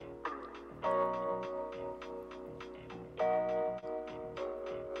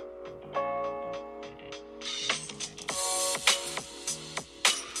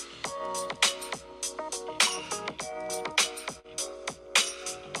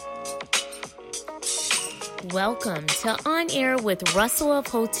Welcome to On Air with Russell of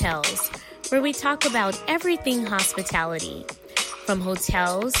Hotels, where we talk about everything hospitality, from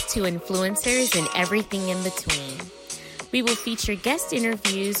hotels to influencers and everything in between. We will feature guest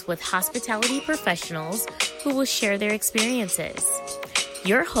interviews with hospitality professionals who will share their experiences.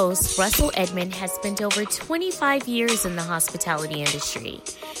 Your host, Russell Edmond, has spent over 25 years in the hospitality industry,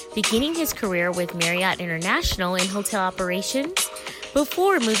 beginning his career with Marriott International in hotel operations,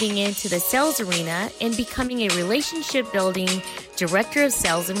 before moving into the sales arena and becoming a relationship-building director of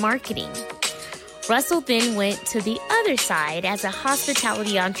sales and marketing. Russell then went to the other side as a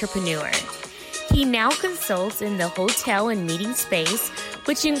hospitality entrepreneur. He now consults in the hotel and meeting space,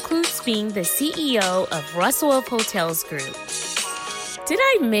 which includes being the CEO of Russell of Hotels Group. Did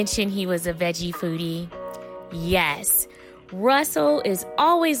I mention he was a veggie foodie? Yes, Russell is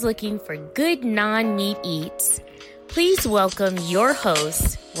always looking for good non-meat eats. Please welcome your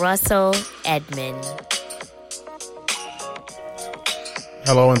host, Russell Edmond.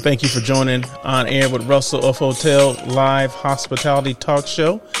 Hello, and thank you for joining On Air with Russell of Hotel live hospitality talk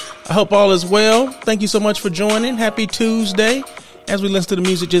show. I hope all is well. Thank you so much for joining. Happy Tuesday. As we listen to the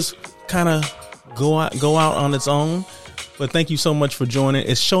music, just kind of go out on its own. But thank you so much for joining.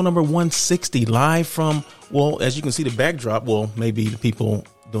 It's show number 160 live from, well, as you can see the backdrop. Well, maybe the people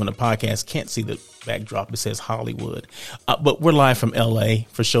doing the podcast can't see the backdrop. It says Hollywood. But we're live from LA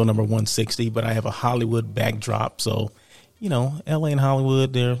for show number 160. But I have a Hollywood backdrop. So, you know, LA and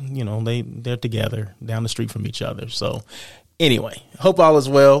Hollywood, they're together down the street from each other. So anyway, hope all is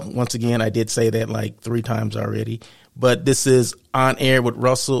well. Once again, I did say that like 3 times already. But this is On Air with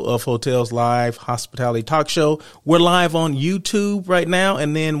Russell of Hotels live hospitality talk show. We're live on YouTube right now.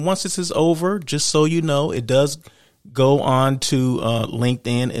 And then once this is over, just so you know, it does go on to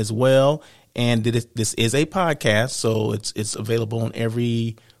LinkedIn as well. And this is a podcast, so it's available on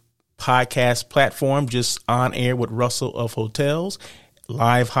every podcast platform, just On Air with Russell of Hotels,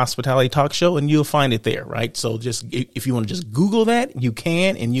 live hospitality talk show, and you'll find it there, right? So just if you want to just Google that, you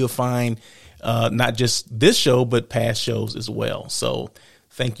can, and you'll find not just this show, but past shows as well. So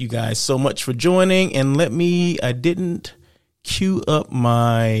thank you guys so much for joining. And I didn't queue up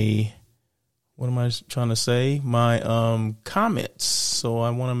my... What am I trying to say? My comments. So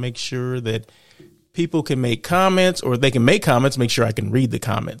I want to make sure that people can make comments, or they can make comments, make sure I can read the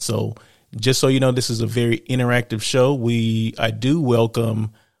comments. So just so you know, this is a very interactive show. I do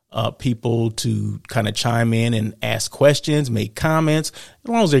welcome people to kind of chime in and ask questions, make comments, as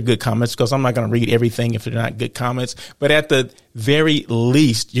long as they're good comments, because I'm not going to read everything if they're not good comments. But at the very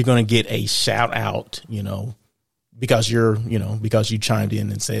least, you're going to get a shout out, because you chimed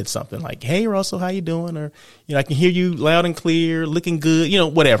in and said something like, "Hey, Russell, how you doing?" Or, I can hear you loud and clear, looking good,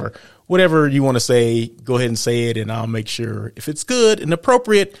 whatever you want to say, go ahead and say it. And I'll make sure if it's good and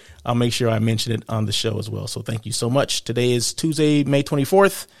appropriate, I'll make sure I mention it on the show as well. So thank you so much. Today is Tuesday, May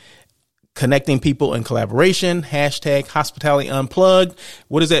 24th. Connecting people and collaboration, hashtag Hospitality Unplugged.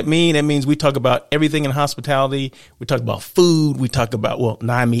 What does that mean? That means we talk about everything in hospitality. We talk about food. We talk about,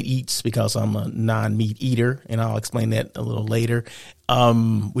 non-meat eats, because I'm a non-meat eater, and I'll explain that a little later.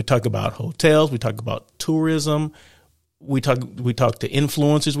 We talk about hotels. We talk about tourism. We talk to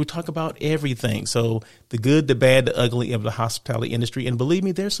influencers. We talk about everything. So the good, the bad, the ugly of the hospitality industry. And believe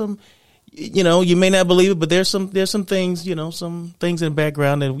me, there's some, you may not believe it, but there's some things, some things in the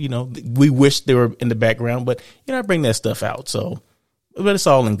background that, we wish they were in the background, but, I bring that stuff out. So, but it's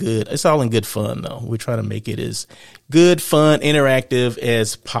all in good fun though. We try to make it as good, fun, interactive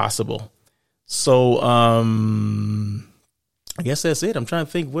as possible. So, I guess that's it. I'm trying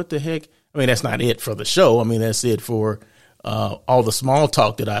to think what the heck. I mean, that's not it for the show. I mean, that's it for, all the small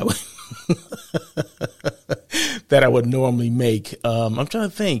talk that I would, that I would normally make. I'm trying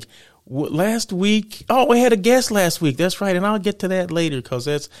to think. Last week, we had a guest last week. That's right. And I'll get to that later, because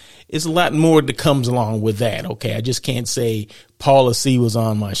it's a lot more that comes along with that. Okay. I just can't say Paula C was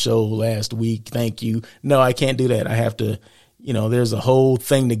on my show last week. Thank you. No, I can't do that. I have to, there's a whole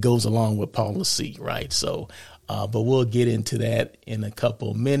thing that goes along with Paula C. Right. So, but we'll get into that in a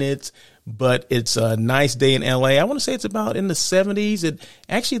couple minutes. But it's a nice day in LA. I want to say it's about in the 70s. It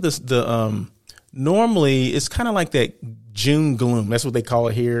actually, normally it's kind of like that June gloom. That's what they call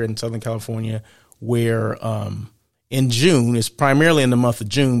it here in Southern California, where in June, it's primarily in the month of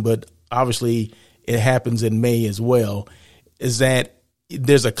June, but obviously it happens in May as well, is that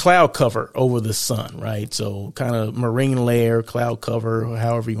there's a cloud cover over the sun, right? So kind of marine layer, cloud cover,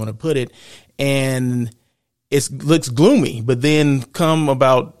 however you want to put it. And it looks gloomy, but then come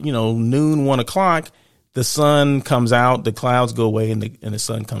about, noon, 1 o'clock, the sun comes out, the clouds go away, and the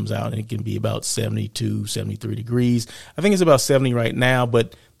sun comes out, and it can be about 72, 73 degrees. I think it's about 70 right now,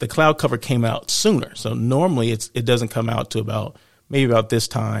 but the cloud cover came out sooner. So normally it doesn't come out to about this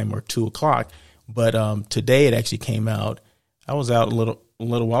time or 2:00. But today it actually came out. I was out a little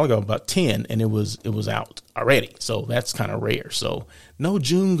while ago, about 10, and it was out already. So that's kind of rare. So no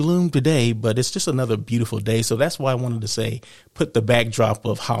June gloom today, but it's just another beautiful day. So that's why I wanted to say, put the backdrop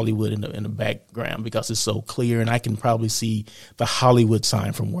of Hollywood in the background, because it's so clear, and I can probably see the Hollywood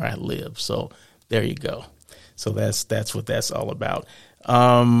sign from where I live. So there you go. So that's what that's all about.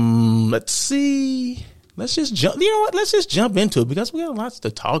 Let's see. Let's just jump. You know what? Let's just jump into it, because we got lots to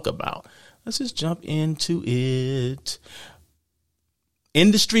talk about. Let's just jump into it.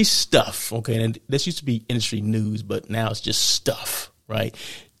 Industry stuff. Okay. And this used to be industry news, but now it's just stuff, right?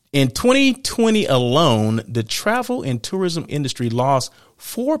 In 2020 alone, the travel and tourism industry lost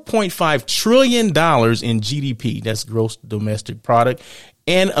 $4.5 trillion in GDP. That's gross domestic product,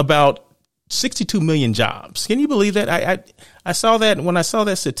 and about 62 million jobs. Can you believe that? I saw that. When I saw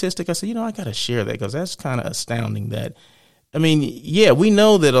that statistic, I said, I got to share that, because that's kind of astounding. That, I mean, yeah, we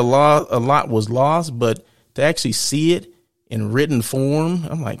know that a lot was lost, but to actually see it in written form,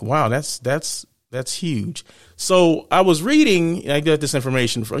 I'm like, wow, that's huge. So I was reading, I got this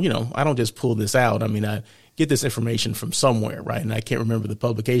information from, I don't just pull this out. I mean, I get this information from somewhere, right? And I can't remember the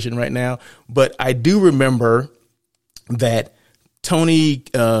publication right now, but I do remember that Tony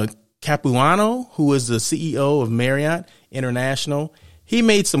Capuano, who is the CEO of Marriott International, he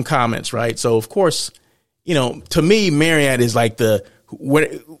made some comments, right? So of course, to me, Marriott is like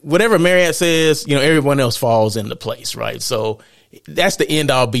whatever Marriott says, everyone else falls into place, right? So that's the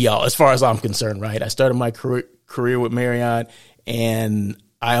end all be all as far as I'm concerned, right? I started my career with Marriott, and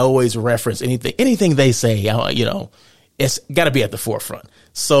I always reference anything they say, it's got to be at the forefront.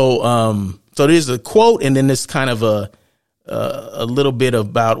 So there's a quote, and then there's kind of a little bit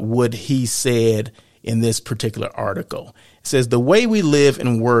about what he said in this particular article. It says, the way we live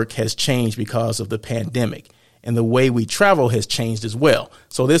and work has changed because of the pandemic, and the way we travel has changed as well.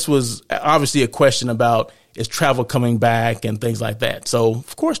 So this was obviously a question about, is travel coming back and things like that. So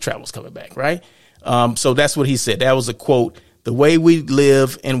of course travel's coming back, right? So that's what he said. That was a quote. The way we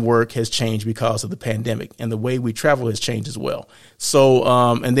live and work has changed because of the pandemic, and the way we travel has changed as well. So,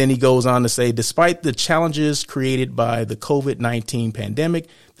 and then he goes on to say, despite the challenges created by the COVID-19 pandemic,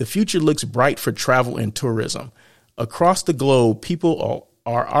 the future looks bright for travel and tourism. Across the globe, people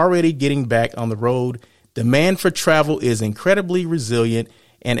are already getting back on the road. Demand for travel is incredibly resilient,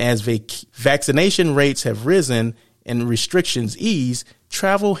 and as vaccination rates have risen and restrictions ease,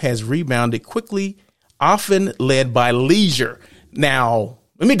 travel has rebounded quickly, often led by leisure. Now,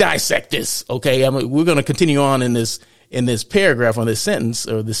 let me dissect this, okay? We're going to continue on in this paragraph, on this sentence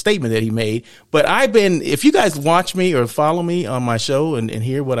or the statement that he made. But if you guys watch me or follow me on my show and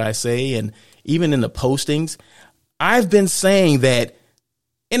hear what I say, and even in the postings, I've been saying that,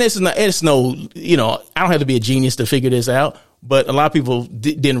 and it's no, I don't have to be a genius to figure this out, but a lot of people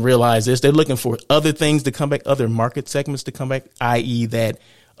didn't realize this. They're looking for other things to come back, other market segments to come back, i.e. that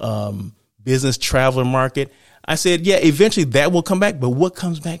business traveler market. I said, yeah, eventually that will come back. But what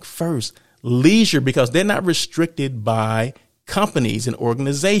comes back first? Leisure, because they're not restricted by companies and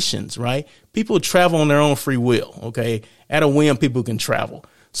organizations, right? People travel on their own free will, okay? At a whim, people can travel.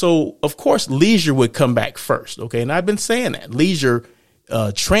 So, of course, leisure would come back first, okay? And I've been saying that. Leisure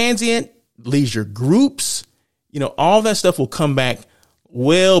transient, leisure groups, all that stuff will come back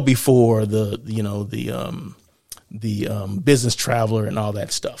well before the business traveler and all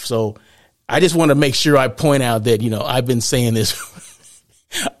that stuff. So I just want to make sure I point out that, I've been saying this.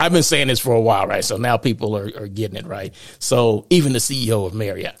 I've been saying this for a while, right? So now people are getting it, right? So even the CEO of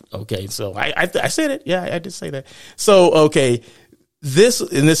Marriott, okay? So I said it. Yeah, I did say that. So, okay, this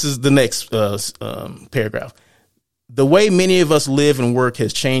is the next paragraph. The way many of us live and work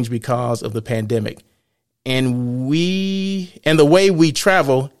has changed because of the pandemic, and the way we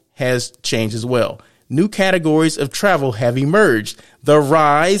travel has changed as well. New categories of travel have emerged. The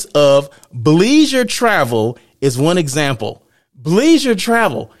rise of bleisure travel is one example. Bleisure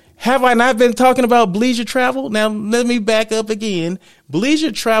travel. Have I not been talking about bleisure travel? Now, let me back up again.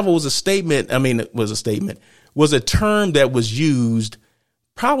 Bleisure travel was a term that was used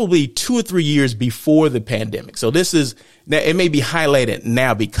probably 2 or 3 years before the pandemic. So it may be highlighted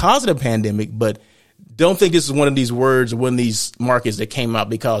now because of the pandemic, but don't think this is one of these words or one of these markets that came out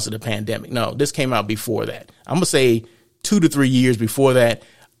because of the pandemic. No, this came out before that. I'm going to say 2 to 3 years before that,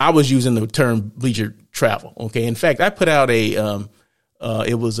 I was using the term bleisure travel. Okay. In fact, I put out it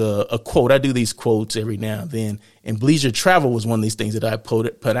was a quote. I do these quotes every now and then, and bleisure travel was one of these things that I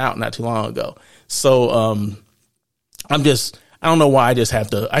put out not too long ago. So, I don't know why I just have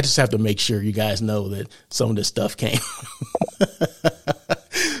to make sure you guys know that some of this stuff came.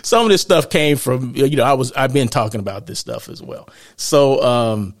 some of this stuff came from, I've been talking about this stuff as well.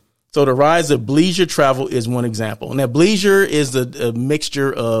 So the rise of bleisure travel is one example. Now, bleisure is a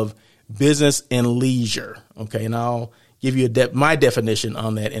mixture of business and leisure. Okay. And I'll give you my definition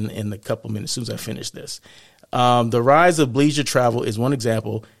on that in a couple of minutes as soon as I finish this. The rise of bleisure travel is one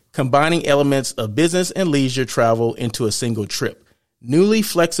example, combining elements of business and leisure travel into a single trip. Newly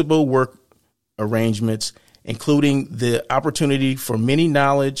flexible work arrangements, including the opportunity for many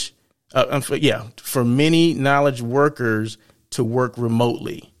knowledge workers to work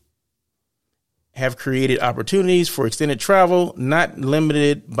remotely, have created opportunities for extended travel, not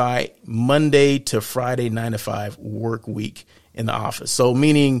limited by Monday to Friday 9-to-5 work week in the office. So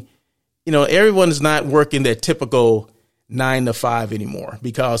meaning, everyone's not working their typical 9-to-5 anymore,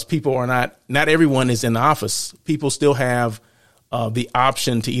 because people are not everyone is in the office. People still have the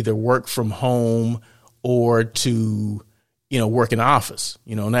option to either work from home or to, work in the office,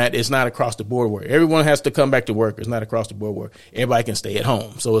 and that it's not across the board where everyone has to come back to work. It's not across the board where everybody can stay at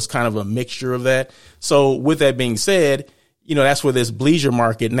home. So it's kind of a mixture of that. So with that being said, that's where this bleisure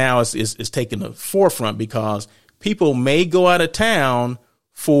market now is taking the forefront, because people may go out of town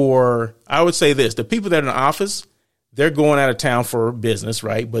for, I would say this, the people that are in the office, they're going out of town for business,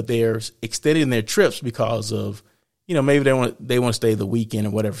 right? But they're extending their trips because of, maybe they want to stay the weekend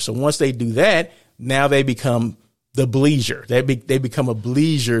or whatever. So once they do that, now they become the bleisure. They become a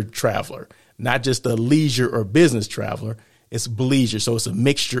bleisure traveler, not just a leisure or business traveler. It's bleisure. So it's a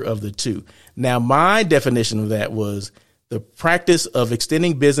mixture of the two. Now, my definition of that was the practice of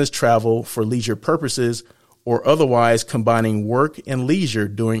extending business travel for leisure purposes, or otherwise combining work and leisure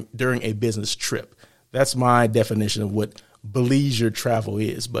during a business trip. That's my definition of what bleisure travel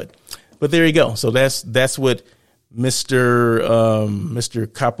is. But there you go. So that's what Mr.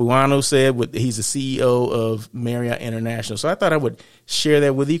 Capuano said. He's the CEO of Marriott International. So I thought I would share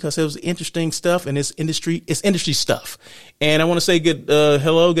that with you, because it was interesting stuff, and it's industry stuff. And I want to say good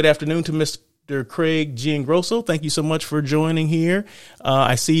afternoon to Mr. Craig Giangrosso. Thank you so much for joining here.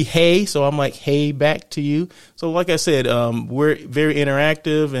 I see hey, so I'm like hey back to you. So like I said, we're very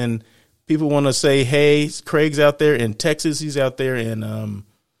interactive, and people want to say hey. Craig's out there in Texas. He's out there in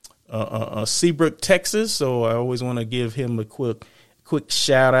Seabrook, Texas. So I always want to give him a quick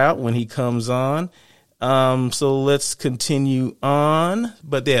shout out when he comes on. So let's continue on.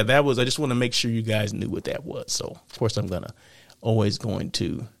 But yeah, I just want to make sure you guys knew what that was. So of course I'm always going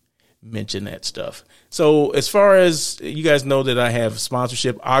to mention that stuff. So as far as you guys know that I have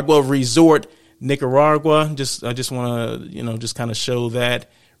sponsorship, Agua Resort, Nicaragua. I just want to, just kind of show that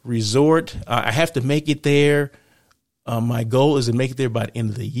resort. I have to make it there. My goal is to make it there by the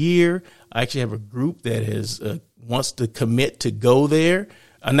end of the year. I actually have a group that wants to commit to go there.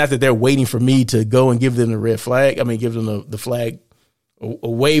 Not that they're waiting for me to go and give them the red flag. I mean, give them the flag,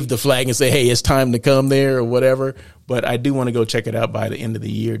 or wave the flag and say, hey, it's time to come there or whatever. But I do want to go check it out by the end of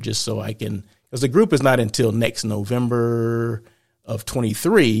the year, just so I can, because the group is not until next November of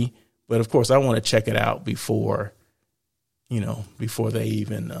 23. But of course, I want to check it out before they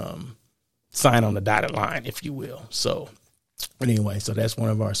even sign on the dotted line, if you will. So anyway, so that's one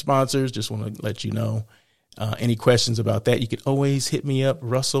of our sponsors. Just want to let you know. Any questions about that, you can always hit me up.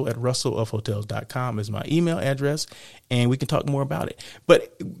 Russell@russellofhotels.com is my email address, and we can talk more about it.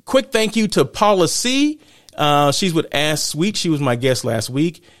 But quick thank you to Paula C. She's with Ask Suite. She was my guest last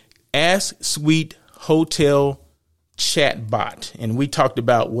week. Ask Suite Hotel Chatbot. And we talked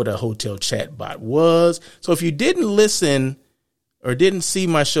about what a hotel chatbot was. So if you didn't listen or didn't see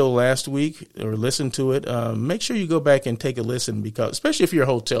my show last week or listen to it, make sure you go back and take a listen, because especially if you're a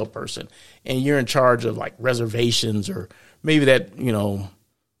hotel person and you're in charge of like reservations, or maybe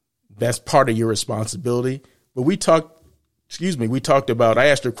that's part of your responsibility. But we talked about, I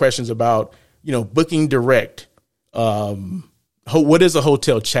asked her questions about, booking direct. What is a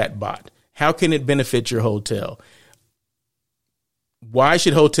hotel chatbot? How can it benefit your hotel? Why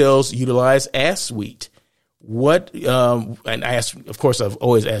should hotels utilize Ask Suite? And I ask, of course, I've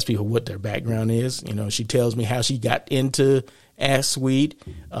always asked people what their background is. She tells me how she got into Ask Suite,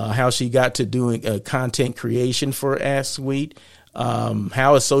 how she got to doing content creation for Ask Suite, how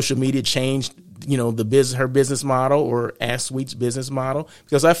has social media changed, her business model, or Ask Suite's business model,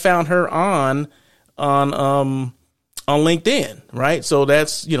 because I found her on LinkedIn, right? So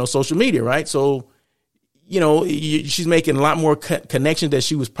that's, social media, right? So, she's making a lot more connections that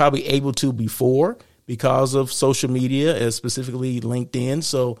she was probably able to before, because of social media, specifically LinkedIn.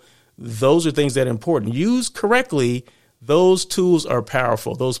 So those are things that are important. Used correctly, those tools are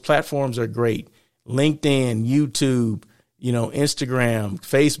powerful. Those platforms are great. LinkedIn, YouTube, Instagram,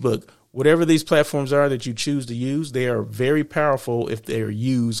 Facebook. whatever these platforms are that you choose to use, they are very powerful if they're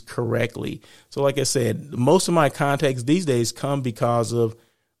used correctly. So like I said, most of my contacts these days come because of,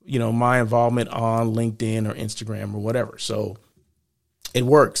 my involvement on LinkedIn or Instagram or whatever. So it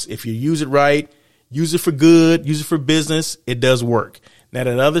works. If you use it right, use it for good, use it for business, it does work. Now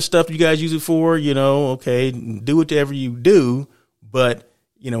that other stuff you guys use it for, okay, do whatever you do. But,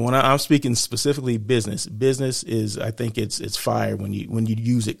 when I'm speaking specifically business is, I think it's fire when you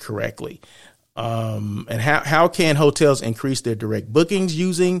use it correctly. And how can hotels increase their direct bookings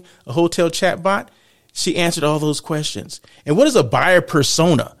using a hotel chatbot? She answered all those questions. And what is a buyer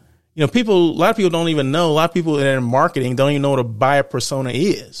persona? A lot of people don't even know. A lot of people in marketing don't even know what a buyer persona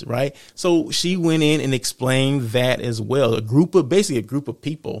is, right? So she went in and explained that as well. A group of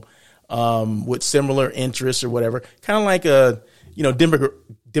people with similar interests or whatever, kind of like a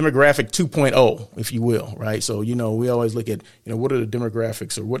demographic 2.0, if you will, right? So we always look at what are the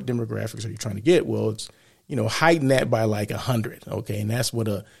demographics, or what demographics are you trying to get? Well, it's heighten that by like 100, okay, and that's what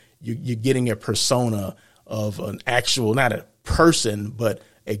you're getting a persona of an actual, not a person, but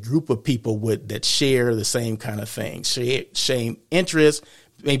a group of people that share the same kind of things, same interests,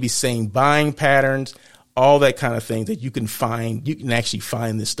 maybe same buying patterns, all that kind of thing that you can find. You can actually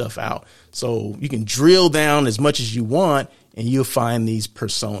find this stuff out. So you can drill down as much as you want and you'll find these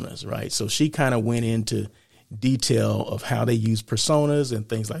personas, right? So she kind of went into detail of how they use personas and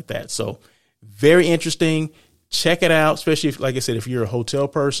things like that. So very interesting. Check it out, especially if, like I said, if you're a hotel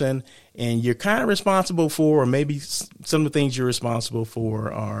person and you're kind of responsible for, or maybe some of the things you're responsible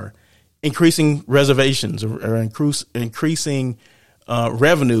for are increasing reservations or increasing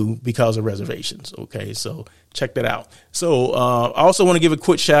revenue because of reservations. Okay, so check that out. So I also want to give a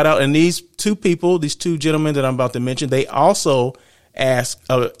quick shout out. And these two gentlemen that I'm about to mention, they also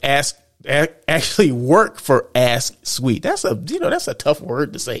actually work for Ask Suite. That's a tough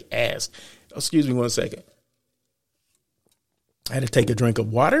word to say, ask. Excuse me one second. I had to take a drink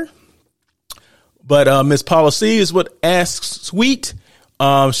of water. But Miss Paula C is with Ask Suite.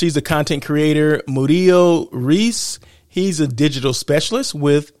 She's a content creator. Murillo Reese, he's a digital specialist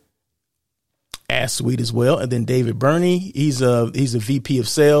with Ask Suite as well. And then David Burney, he's a VP of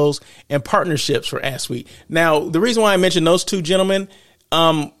sales and partnerships for Ask Suite. Now, the reason why I mentioned those two gentlemen,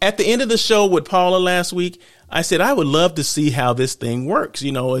 at the end of the show with Paula last week, I said I would love to see how this thing works.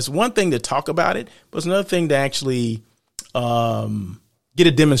 It's one thing to talk about it, but it's another thing to actually get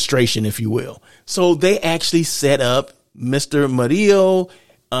a demonstration, if you will. So they actually set up Mr. Murillo.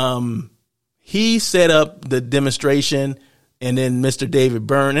 He set up the demonstration, and then Mr. David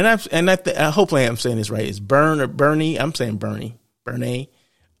Byrne, hopefully I'm saying this right. It's Byrne or Bernie. I'm saying Bernie.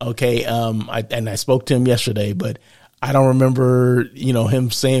 Okay. I spoke to him yesterday, but I don't remember, him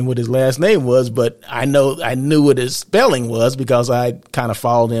saying what his last name was, but I knew what his spelling was because I kind of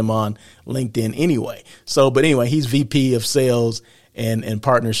followed him on LinkedIn anyway. So, but anyway, he's VP of sales and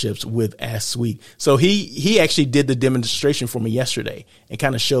partnerships with Ask Suite. So he actually did the demonstration for me yesterday and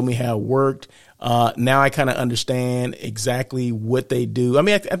kind of showed me how it worked. Now I kind of understand exactly what they do. I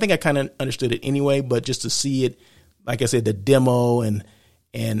mean, I think I kind of understood it anyway, but just to see it, like I said, the demo and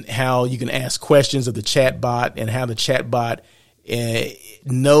how you can ask questions of the chatbot and how the chatbot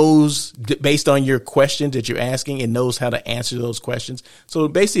knows based on your questions that you're asking and knows how to answer those questions. So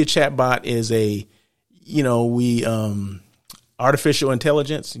basically a chatbot is artificial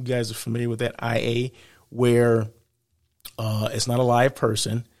intelligence. You guys are familiar with that, IA, where it's not a live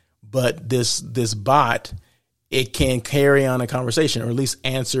person, but this bot, it can carry on a conversation or at least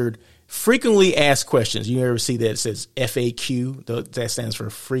answered frequently asked questions. You ever see that it says FAQ? That stands for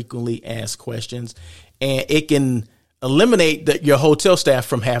frequently asked questions. And it can eliminate your hotel staff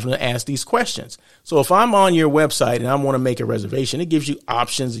from having to ask these questions. So if I'm on your website and I want to make a reservation, it gives you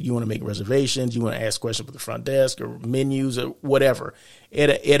options. You want to make reservations, you want to ask questions for the front desk or menus or whatever.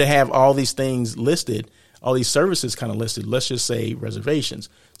 It'll have all these things listed, all these services kind of listed. Let's just say reservations.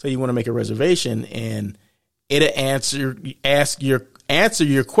 So you want to make a reservation and it'll answer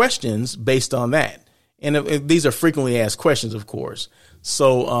your questions based on that. And these are frequently asked questions, of course.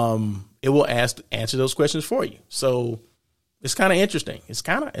 So it will answer those questions for you. So it's kind of interesting. It's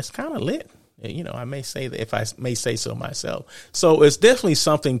kind of lit. I may say that, if I may say so myself. So it's definitely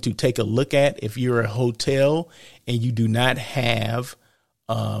something to take a look at if you're a hotel and you do not have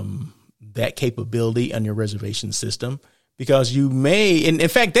that capability on your reservation system, because you may, and in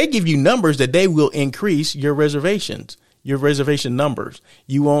fact, they give you numbers that they will increase your reservations. Your reservation numbers.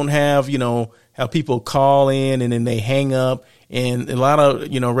 You won't have, how people call in and then they hang up, and a lot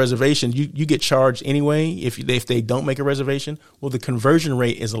of, reservations, you get charged anyway if they don't make a reservation. Well, the conversion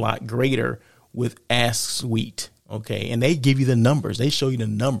rate is a lot greater with Ask Suite. Okay. And they give you the numbers. They show you the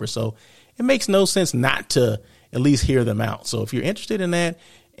numbers. So it makes no sense not to at least hear them out. So if you're interested in that,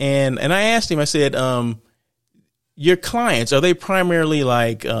 and I asked him, I said, your clients, are they primarily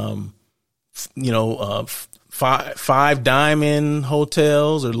like, five diamond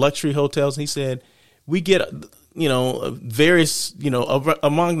hotels or luxury hotels? And he said, we get, various,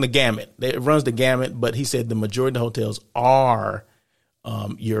 among the gamut. It runs the gamut, but he said the majority of the hotels are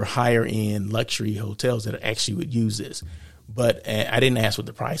your higher end luxury hotels that actually would use this. But I didn't ask what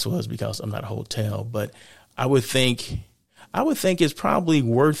the price was because I'm not a hotel, but I would think it's probably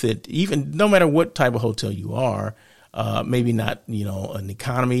worth it, even no matter what type of hotel you are. Maybe not, an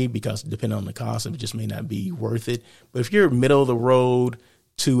economy, because depending on the cost, it just may not be worth it. But if you're middle of the road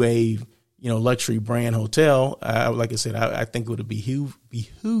to a, luxury brand hotel, like I said, I think it would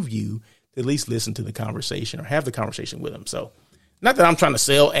behoove you to at least listen to the conversation or have the conversation with them. So not that I'm trying to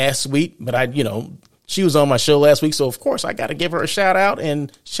sell Ass Sweet, but she was on my show last week. So of course I got to give her a shout out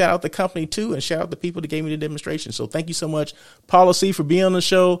and shout out the company too, and shout out the people that gave me the demonstration. So thank you so much, Paula C, for being on the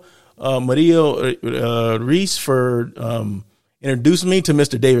show. Maria Reese for introducing me to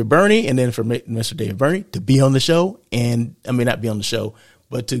Mr. David Burney, and then for Mr. David Burney to be on the show, and I may not be on the show,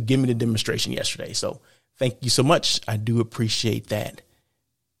 but to give me the demonstration yesterday. So thank you so much. I do appreciate that.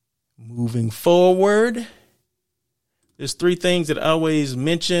 Moving forward, there's 3 things that I always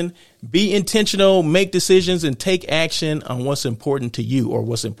mention. Be intentional, make decisions, and take action on what's important to you or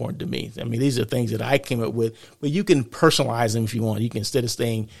what's important to me. I mean, these are things that I came up with, but you can personalize them if you want. You can, instead of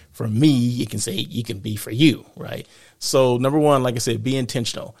saying for me, you can say you can be for you, right? So number 1, like I said, be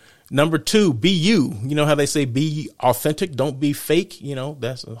intentional. Number 2, be you. You know how they say be authentic, don't be fake.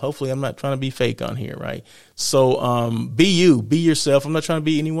 That's hopefully I'm not trying to be fake on here, right? So be you, be yourself. I'm not trying to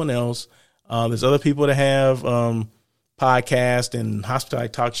be anyone else. There's other people that have podcast and hospitality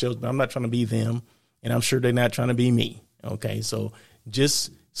talk shows, but I'm not trying to be them, and I'm sure they're not trying to be me. Okay, so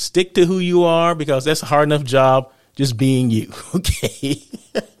just stick to who you are, because that's a hard enough job just being you. Okay.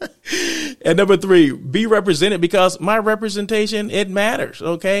 And number 3, be represented, because my representation, it matters.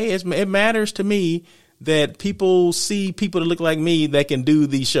 Okay, it matters to me that people see people that look like me that can do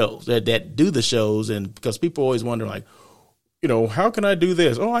these shows, that do the shows, and because people always wonder, like, how can I do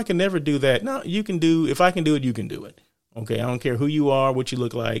this? Oh, I can never do that. No, you can do. If I can do it, you can do it. Okay, I don't care who you are, what you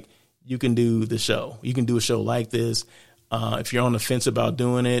look like. You can do the show. You can do a show like this. If you're on the fence about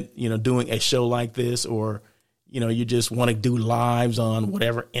doing it, doing a show like this, or, you just want to do lives on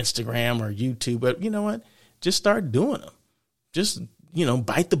whatever, Instagram or YouTube. But you know what? Just start doing them. Just,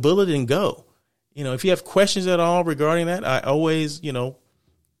 bite the bullet and go. If you have questions at all regarding that, I always,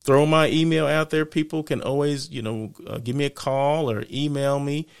 throw my email out there. People can always, give me a call or email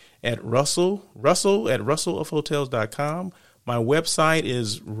me at Russell at russellofhotels.com. My website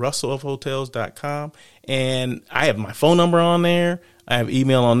is russellofhotels.com, and I have my phone number on there. I have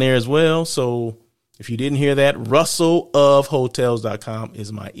email on there as well. So if you didn't hear that, russellofhotels.com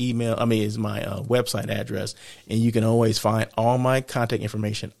is my is my website address, and you can always find all my contact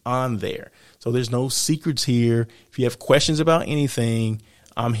information on there. So there's no secrets here. If you have questions about anything,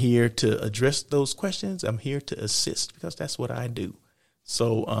 I'm here to address those questions. I'm here to assist, because that's what I do.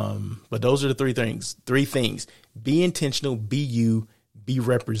 So, but those are the 3 things. 3 things: be intentional, be you, be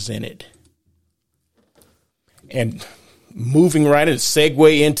represented. And moving right in,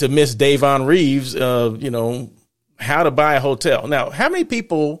 segue into Miss Davon Reeves, how to buy a hotel. Now, how many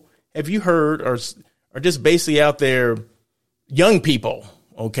people have you heard are just basically out there, young people,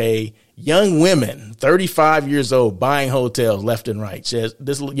 okay, young women, 35 years old, buying hotels left and right?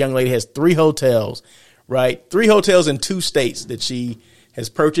 This young lady has 3 hotels, right? 3 hotels in 2 states that she has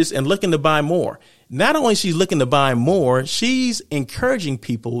purchased, and looking to buy more. Not only is she looking to buy more, she's encouraging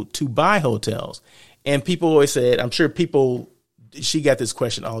people to buy hotels. And people always said, I'm sure she got this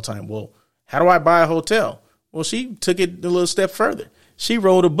question all the time. Well, how do I buy a hotel? Well, she took it a little step further. She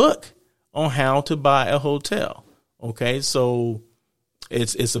wrote a book on how to buy a hotel. Okay, so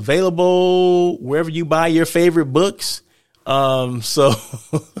it's available wherever you buy your favorite books. So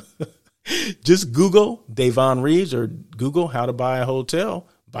just Google Davon Reeves, or Google how to buy a hotel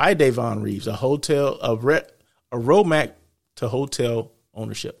by Davon Reeves, a roadmap to hotel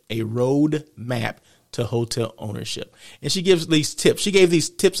ownership, And she gives these tips. She gave these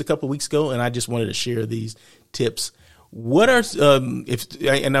tips a couple of weeks ago, and I just wanted to share these tips. What are,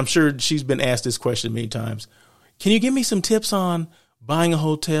 and I'm sure she's been asked this question many times. Can you give me some tips on buying a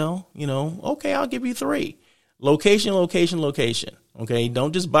hotel? Okay, I'll give you 3. Location. Okay,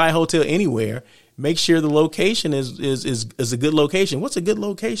 don't just buy a hotel anywhere. Make sure the location is a good location. What's a good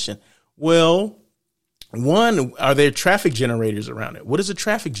location? Well, One, are there traffic generators around it? What is a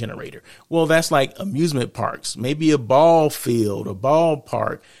traffic generator? Well, that's like amusement parks, maybe a ball field, a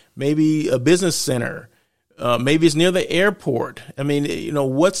ballpark, maybe a business center. Maybe it's near the airport. I mean,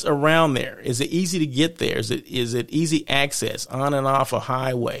 what's around there? Is it easy to get there? Is it easy access on and off a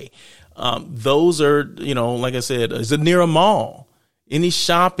highway? Those are, like I said, is it near a mall? Any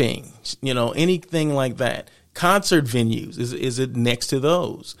shopping, anything like that. Concert venues, is it next to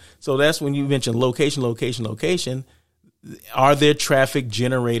those? So that's when you mention location. Are there traffic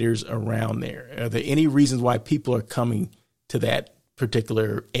generators around there? Are there any reasons why people are coming to that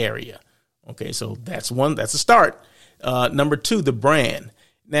particular area? Okay, so that's a start. Number two, the brand.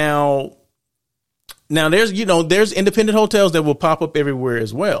 Now there's independent hotels that will pop up everywhere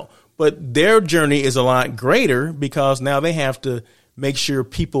as well, but their journey is a lot greater because now they have to make sure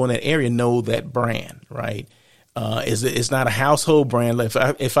people in that area know that brand, right? It's not a household brand.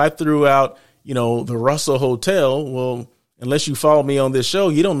 If I threw out, the Russell Hotel, well, unless you follow me on this show,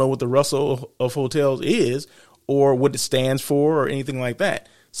 you don't know what the Russell of Hotels is or what it stands for or anything like that.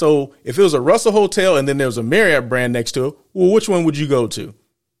 So if it was a Russell Hotel and then there was a Marriott brand next to it, well, which one would you go to?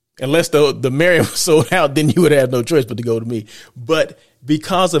 Unless the Marriott was sold out, then you would have no choice but to go to me. But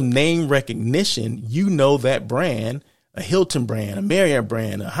because of name recognition, that brand, a Hilton brand, a Marriott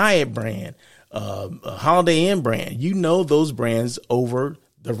brand, a Hyatt brand, a Holiday Inn brand, those brands over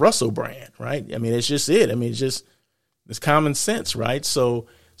the Russell brand, right? I mean, it's just it. I mean, it's common sense, right? So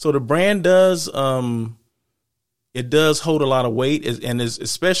the brand does, it does hold a lot of weight, and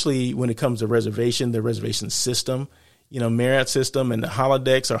especially when it comes to the reservation system, Marriott system and the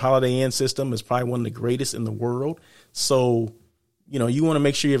Holodex or Holiday Inn system is probably one of the greatest in the world. So, you want to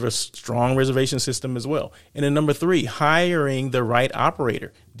make sure you have a strong reservation system as well. And then number three, hiring the right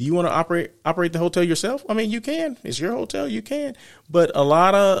operator. Do you want to operate the hotel yourself? I mean, you can. It's your hotel. You can. But a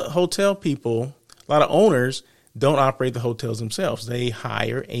lot of hotel people, a lot of owners don't operate the hotels themselves. They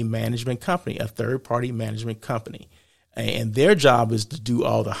hire a management company, a third-party management company. And their job is to do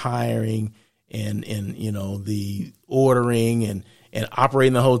all the hiring and the ordering and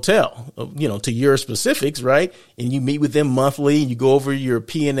operating the hotel, to your specifics, right? And you meet with them monthly and you go over your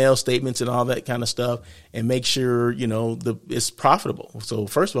P&L statements and all that kind of stuff and make sure, it's profitable. So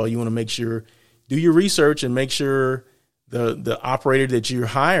first of all, you want to make sure, do your research and make sure the operator that you're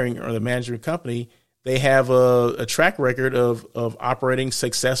hiring or the management company, they have a track record of operating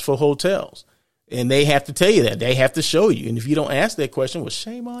successful hotels. And they have to tell you that. They have to show you. And if you don't ask that question, well,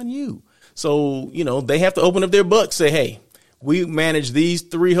 shame on you. So, they have to open up their books, say, hey, we manage these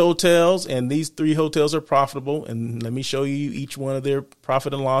 3 hotels and these 3 hotels are profitable. And let me show you each one of their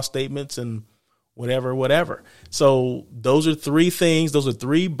profit and loss statements and whatever. So those are 3 things. Those are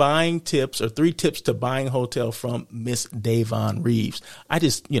 3 buying tips or 3 tips to buying a hotel from Miss Davon Reeves. I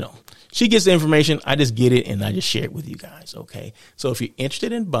just, she gets the information. I just get it and I just share it with you guys. Okay. So if you're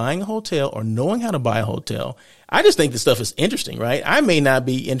interested in buying a hotel or knowing how to buy a hotel, I just think this stuff is interesting, right? I may not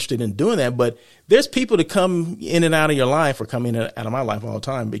be interested in doing that, but there's people that come in and out of your life or come in and out of my life all the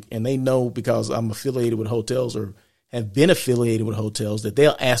time. And they know because I'm affiliated with hotels or have been affiliated with hotels that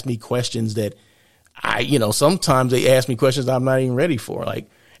they'll ask me questions that sometimes they ask me questions I'm not even ready for. Like,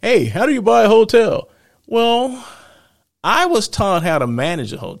 hey, how do you buy a hotel? Well, I was taught how to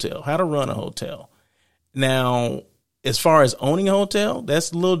manage a hotel, how to run a hotel. Now, as far as owning a hotel,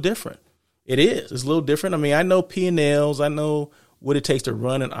 that's a little different. It is. It's a little different. I mean, I know P&Ls. I know what it takes to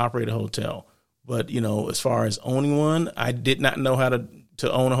run and operate a hotel. But, as far as owning one, I did not know how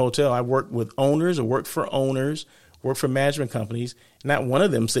to own a hotel. I worked with owners or worked for management companies. Not one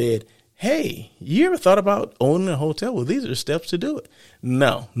of them said, hey, you ever thought about owning a hotel? Well, these are the steps to do it.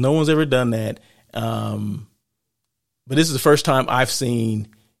 No one's ever done that. But this is the first time I've seen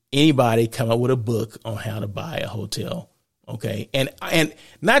anybody come up with a book on how to buy a hotel. Okay. And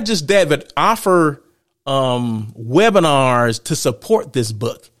not just that, but offer webinars to support this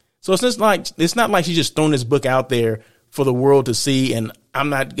book. So it's not like she's just throwing this book out there for the world to see. And I'm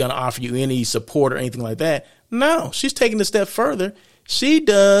not going to offer you any support or anything like that. No, she's taking it a step further. She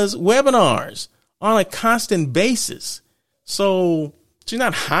does webinars on a constant basis. So she's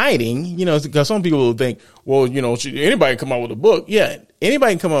not hiding, because some people will think, well, anybody can come out with a book. Yeah,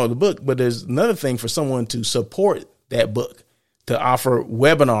 anybody can come out with a book. But there's another thing for someone to support that book, to offer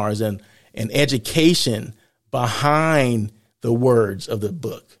webinars and education behind the words of the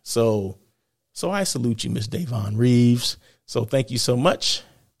book. So I salute you, Miss Davon Reeves. So thank you so much.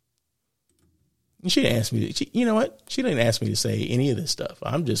 She didn't ask me. You know what? She didn't ask me to say any of this stuff.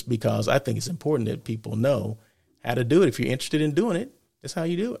 I'm just, because I think it's important that people know how to do it. If you're interested in doing it, that's how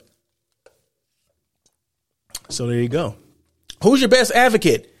you do it. So there you go. Who's your best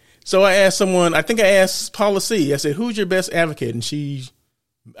advocate? So I asked someone, I think I asked Paula C. I said, who's your best advocate? And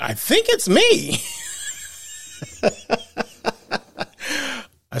I think it's me.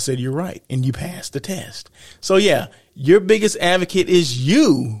 I said, you're right. And you passed the test. So yeah, your biggest advocate is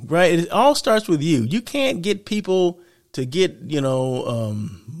you, right? It all starts with you. You can't get people to get,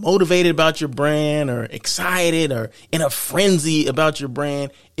 motivated about your brand or excited or in a frenzy about your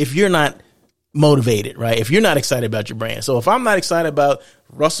brand if you're not motivated, right? If you're not excited about your brand. So if I'm not excited about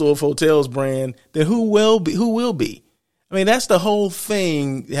Russell of Hotels brand, then who will be? I mean, that's the whole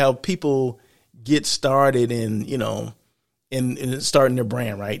thing, how people get started in starting their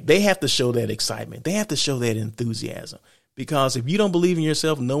brand, right? They have to show that excitement. They have to show that enthusiasm, because if you don't believe in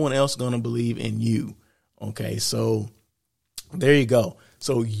yourself, no one else is going to believe in you. Okay. So there you go.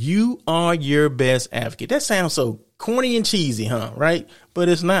 So you are your best advocate. That sounds so corny and cheesy, huh? Right? But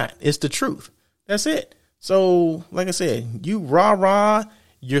it's not. It's the truth. That's it. So like I said, you rah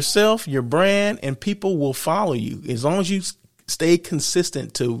yourself, your brand, and people will follow you as long as you stay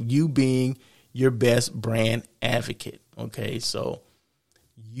consistent to you being your best brand advocate. Okay. So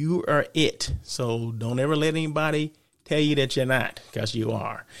you are it. So don't ever let anybody tell you that you're not, because you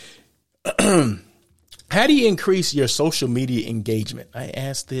are. How do you increase your social media engagement? I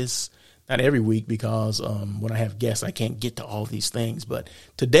ask this not every week because when I have guests, I can't get to all these things. But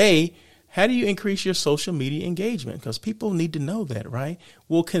today, how do you increase your social media engagement? Because people need to know that, right?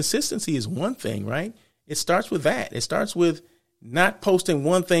 Well, consistency is one thing, right? It starts with that. It starts with not posting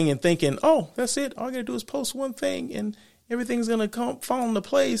one thing and thinking, oh, that's it. All I got to do is post one thing and everything's going to fall into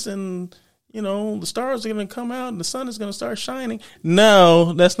place, and the stars are going to come out and the sun is going to start shining.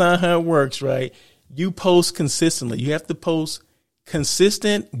 No, that's not how it works, right? You post consistently. You have to post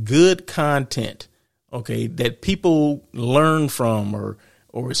consistent, good content, okay, that people learn from,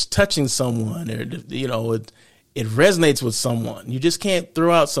 or it's touching someone, or, it resonates with someone. You just can't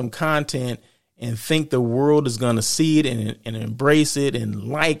throw out some content and think the world is going to see it and embrace it and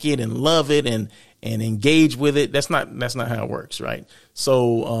like it and love it and engage with it. That's not how it works, right?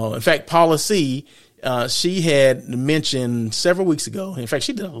 So, in fact, Paula C., she had mentioned several weeks ago. In fact,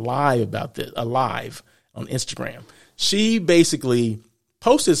 she did a live about this, a live on Instagram. She basically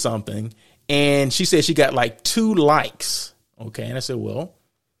posted something and she said she got like 2 likes. Okay. And I said, well,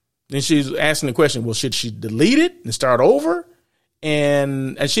 then she's asking the question, well, should she delete it and start over?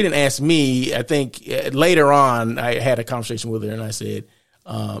 And she didn't ask me. I think later on I had a conversation with her and I said,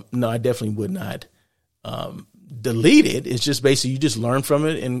 no, I definitely would not delete it. It's just basically you just learn from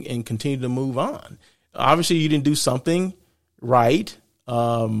it and continue to move on. Obviously, you didn't do something right.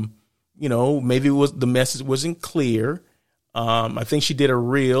 Maybe the message wasn't clear. I think she did a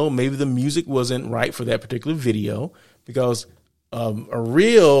reel. Maybe the music wasn't right for that particular video, because a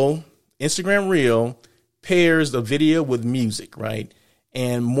reel, Instagram reel, pairs the video with music, right?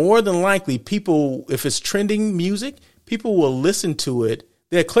 And more than likely, people, if it's trending music, people will listen to it.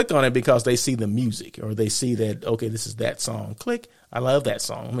 They'll click on it because they see the music, or they see that, okay, this is that song. Click. I love that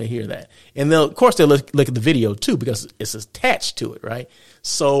song. Let me hear that. And they'll look at the video too, because it's attached to it. Right.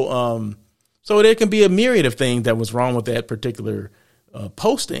 So there can be a myriad of things that was wrong with that particular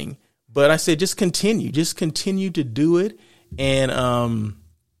posting. But I said, just continue to do it. And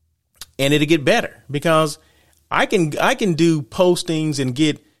it'll get better, because I can do postings and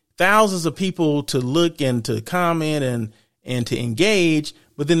get thousands of people to look and to comment and to engage.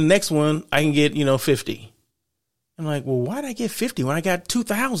 But then the next one I can get, 50. I'm like, well, why did I get 50 when I got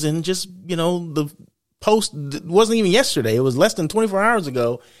 2,000? Just, the post wasn't even yesterday. It was less than 24 hours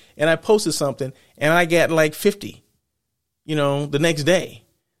ago. And I posted something and I got like 50, the next day.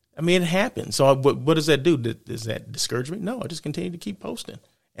 I mean, it happened. So what does that do? Does that discourage me? No, I just continue to keep posting.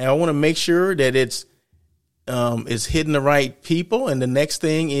 And I want to make sure that it's hitting the right people. And the next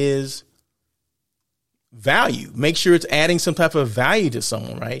thing is value. Make sure it's adding some type of value to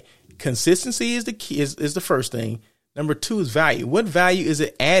someone, right? Consistency is the key, is the first thing. Number 2 is value. What value is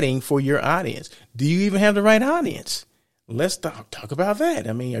it adding for your audience? Do you even have the right audience? Let's talk about that.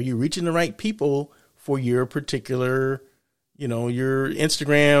 I mean, are you reaching the right people for your particular, your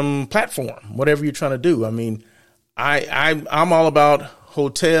Instagram platform, whatever you're trying to do? I mean, I'm all about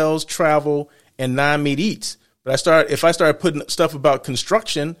hotels, travel, and non-meat eats. But if I start putting stuff about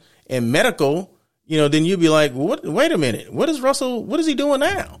construction and medical, then you'd be like, well, wait a minute. What is he doing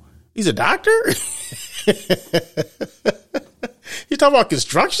now? He's a doctor? You talking about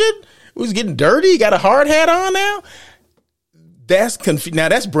construction? Who's getting dirty? He got a hard hat on now? Now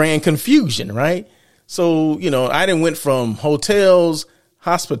that's brand confusion, right? So, I done went from hotels,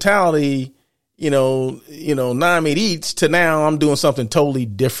 hospitality, non-meat eats, to now I'm doing something totally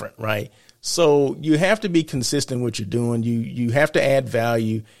different, right? So you have to be consistent with what you're doing. You have to add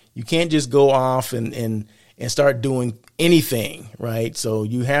value. You can't just go off and start doing anything, right? So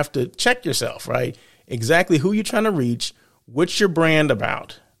you have to check yourself, right? Exactly who you're trying to reach. What's your brand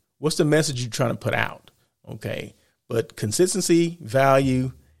about? What's the message you're trying to put out? Okay. But consistency,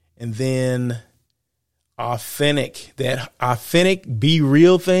 value, and then authentic. That authentic, be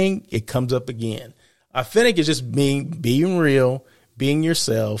real thing, it comes up again. Authentic is just being real, being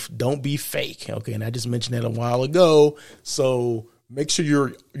yourself. Don't be fake. Okay. And I just mentioned that a while ago. So make sure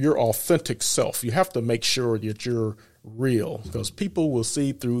you're your authentic self. You have to make sure that you're real, because people will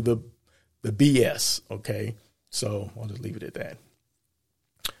see through the BS. Okay. So I'll just leave it at that.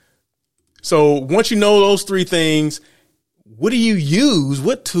 So once you know those three things, what do you use?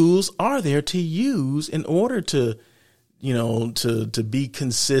 What tools are there to use in order to, to be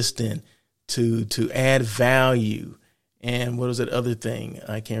consistent, to add value? And what was that other thing?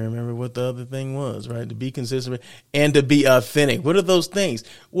 I can't remember what the other thing was, right? To be consistent and to be authentic. What are those things?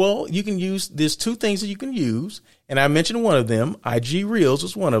 Well, there's two things that you can use. And I mentioned one of them. IG Reels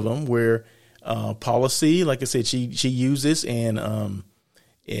was one of them, where Paula C, like I said, she used this, and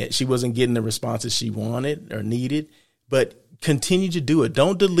she wasn't getting the responses she wanted or needed, but continue to do it.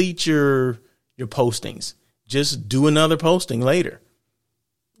 Don't delete your postings. Just do another posting later.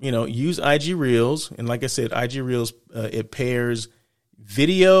 Use IG Reels. And like I said, IG Reels, it pairs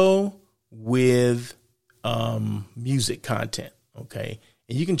video with music content. Okay.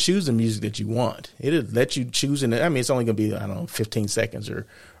 And you can choose the music that you want. It'll let you choose. And it's only going to be, 15 seconds or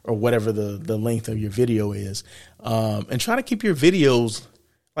whatever the length of your video is. And try to keep your videos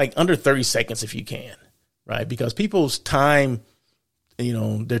like under 30 seconds if you can, right? Because people's time,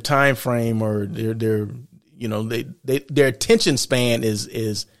 their time frame or their attention span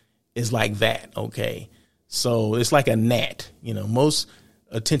is like that. Okay. So it's like a gnat, most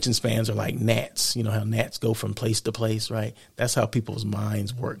attention spans are like gnats, how gnats go from place to place, right? That's how people's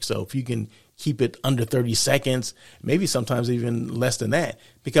minds work. So if you can keep it under 30 seconds, maybe sometimes even less than that,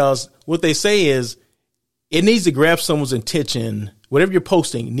 because what they say is it needs to grab someone's attention. Whatever you're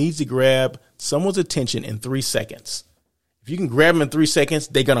posting needs to grab someone's attention in 3 seconds. If you can grab them in 3 seconds,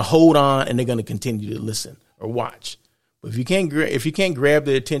 they're going to hold on and they're going to continue to listen or watch. But if you can't grab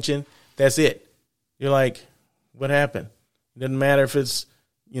their attention, that's it. You're like, what happened? It doesn't matter if it's,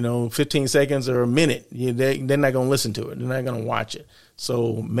 15 seconds or a minute. They're not going to listen to it. They're not going to watch it.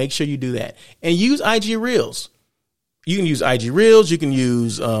 So make sure you do that. And use IG Reels. You can use IG Reels. You can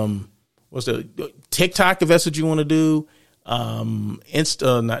use TikTok if that's what you want to do. Not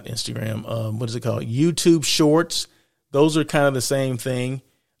Instagram. What is it called? YouTube Shorts. Those are kind of the same thing,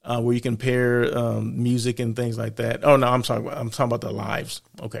 where you can pair music and things like that. Oh no, I'm talking about the lives.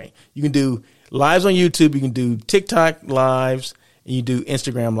 Okay, you can do lives on YouTube. You can do TikTok lives, and you do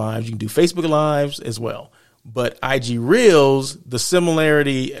Instagram lives. You can do Facebook lives as well. But IG Reels, the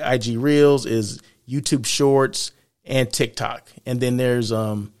similarity, IG Reels is YouTube Shorts and TikTok, and then there's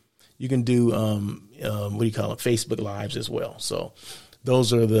you can do Facebook lives as well. So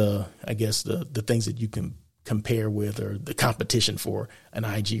those are the things that you can compare with, or the competition for an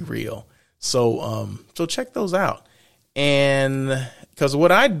IG Reel. So check those out. And because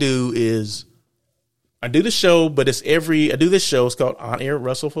what I do is I do the show, but I do this show. It's called On Air with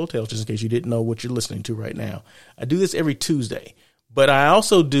Russell Hotels, just in case you didn't know what you're listening to right now. I do this every Tuesday, but I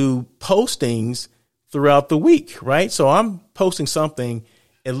also do postings throughout the week, right? So I'm posting something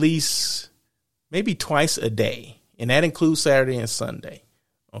at least maybe twice a day, and that includes Saturday and Sunday.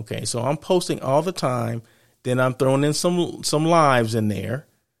 Okay, so I'm posting all the time. Then I'm throwing in some lives in there,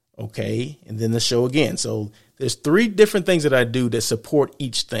 okay, and then the show again. So there's 3 different things that I do that support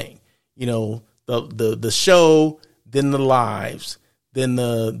each thing. The show, then the lives, then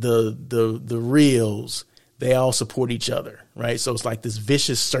the reels. They all support each other, right? So it's like this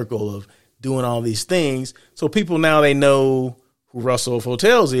vicious circle of doing all these things. So people now, they know who Russell of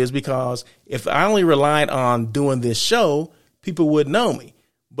Hotels is, because if I only relied on doing this show, people would know me.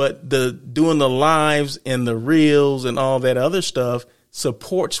 But doing the lives and the reels and all that other stuff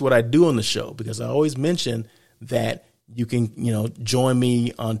supports what I do on the show, because I always mention that you can, join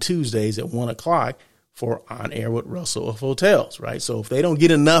me on Tuesdays at 1:00 for On Air with Russell of Hotels, right? So if they don't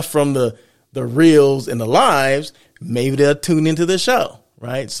get enough from the reels and the lives, maybe they'll tune into the show,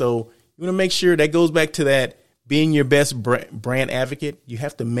 right? So you want to make sure that goes back to that being your best brand advocate. You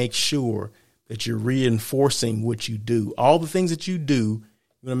have to make sure that you're reinforcing what you do. All the things that you do,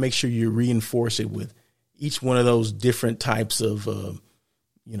 you want to make sure you reinforce it with each one of those different types of,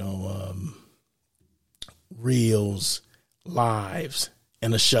 reels, lives,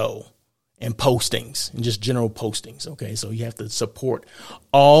 and a show, and postings, and just general postings. Okay, so you have to support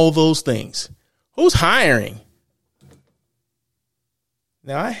all those things. Who's hiring?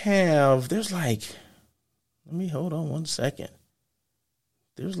 Now there's like, let me hold on one second.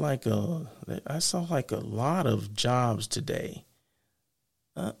 There's like I saw like a lot of jobs today.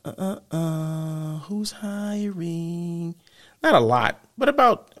 Who's hiring? Not a lot, but I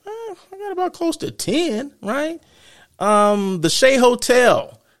got about close to 10, right? The Shea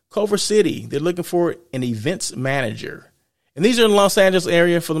Hotel, Culver City. They're looking for an events manager. And these are in the Los Angeles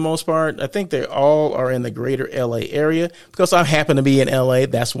area for the most part. I think they all are in the greater LA area because I happen to be in LA.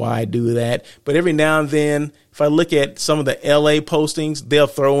 That's why I do that. But every now and then, if I look at some of the LA postings, they'll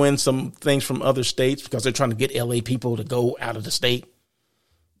throw in some things from other states because they're trying to get LA people to go out of the state.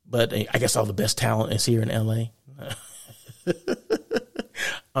 But I guess all the best talent is here in LA.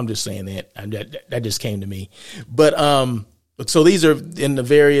 I'm just saying that. That just came to me. But so these are in the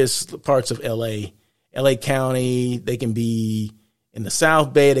various parts of LA. LA County, they can be in the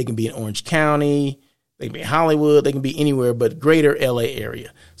South Bay, they can be in Orange County, they can be in Hollywood, they can be anywhere but greater LA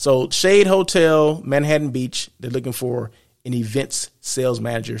area. So Shade Hotel, Manhattan Beach, they're looking for an events sales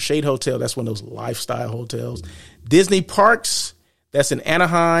manager. Shade Hotel, that's one of those lifestyle hotels. Disney Parks, that's in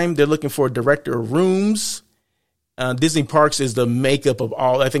Anaheim, they're looking for a director of rooms. Disney Parks is the makeup of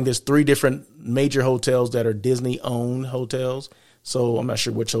all. I think there's 3 different major hotels that are Disney-owned hotels. So I'm not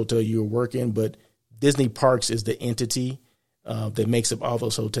sure which hotel you're working, but Disney Parks is the entity that makes up all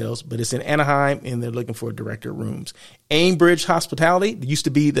those hotels, but it's in Anaheim, and they're looking for a director of rooms. Aimbridge Hospitality used to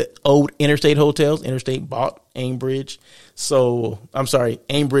be the old Interstate hotels. Interstate bought Aimbridge.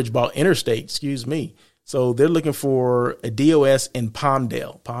 Aimbridge bought Interstate, excuse me. So they're looking for a DOS in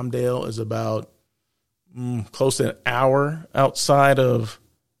Palmdale. Palmdale is about close to an hour outside of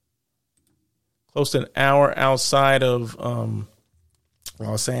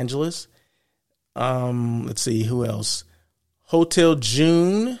Los Angeles. Let's see, who else? Hotel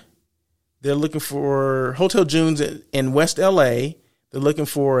June. They're looking for Hotel June's in West LA. They're looking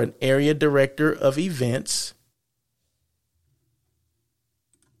for an area director of events.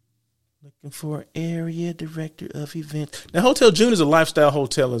 Looking for an area director of events. Now, Hotel June is a lifestyle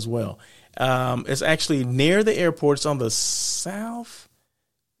hotel as well. It's actually near the airport. It's on the south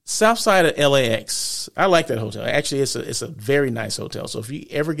side of LAX. I like that hotel. Actually, it's a very nice hotel. So if you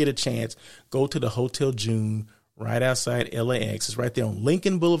ever get a chance, go to the Hotel June right outside LAX. It's right there on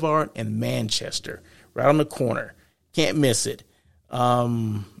Lincoln Boulevard and Manchester, right on the corner. Can't miss it.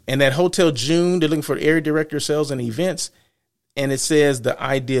 And that Hotel June, they're looking for an area director of sales and events. And it says the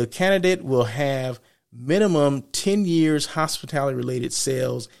ideal candidate will have minimum 10 years hospitality-related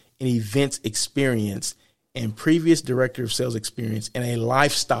sales and events experience and previous director of sales experience in a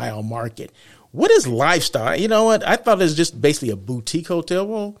lifestyle market. What is lifestyle? You know what? I thought it was just basically a boutique hotel.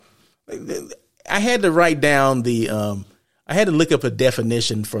 Well, I had to write down I had to look up a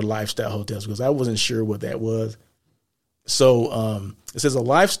definition for lifestyle hotels because I wasn't sure what that was. So it says a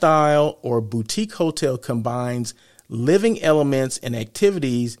lifestyle or boutique hotel combines living elements and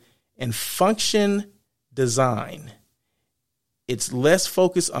activities and function design. It's less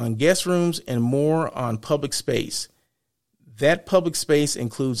focused on guest rooms and more on public space. That public space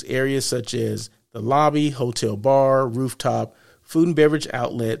includes areas such as the lobby, hotel bar, rooftop, food and beverage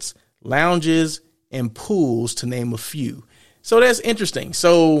outlets, lounges, and pools, to name a few. So that's interesting.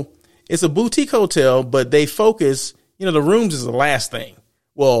 So it's a boutique hotel, but they focus, the rooms is the last thing.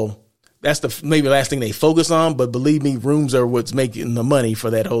 Well, that's maybe the last thing they focus on, but believe me, rooms are what's making the money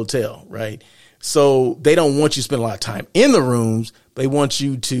for that hotel, right? So they don't want you to spend a lot of time in the rooms. They want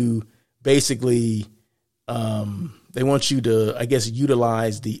you to basically,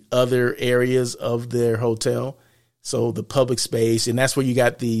 utilize the other areas of their hotel. So the public space, and that's where you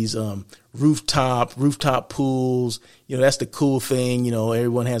got these rooftop pools. That's the cool thing.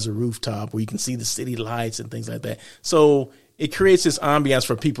 Everyone has a rooftop where you can see the city lights and things like that. So it creates this ambiance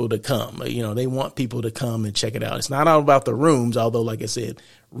for people to come. They want people to come and check it out. It's not all about the rooms, although, like I said,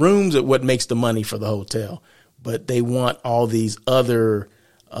 rooms are what makes the money for the hotel. But they want all these other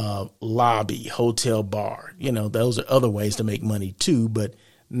lobby, hotel, bar. Those are other ways to make money too, but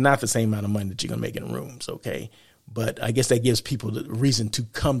not the same amount of money that you're going to make in rooms, okay? But I guess that gives people the reason to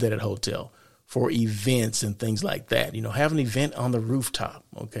come to that hotel for events and things like that. Have an event on the rooftop,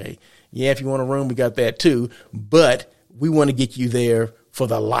 okay? Yeah, if you want a room, we got that too. But we want to get you there for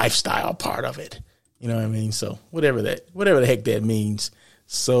the lifestyle part of it. You know what I mean? So whatever the heck that means.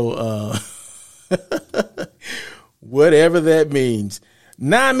 So whatever that means.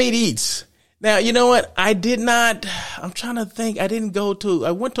 Non-Meat Eats. Now, you know what? I'm trying to think. I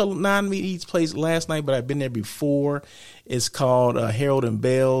went to a Non-Meat Eats place last night, but I've been there before. It's called Harold and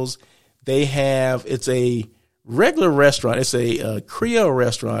Bell's. It's a regular restaurant. It's a Creole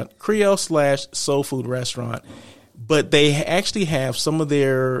restaurant, Creole / soul food restaurant. but they actually have some of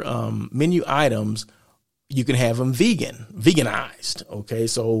their menu items. You can have them veganized. Okay,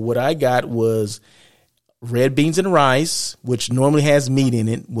 so what I got was red beans and rice, which normally has meat in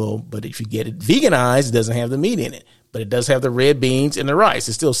it. Well, but if you get it veganized, it doesn't have the meat in it, but it does have the red beans and the rice.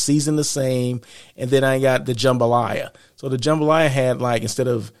 It's still seasoned the same. And then I got the jambalaya. So the jambalaya had, like, instead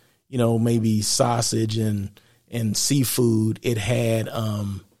of, maybe sausage and seafood, it had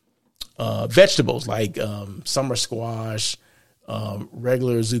vegetables like summer squash,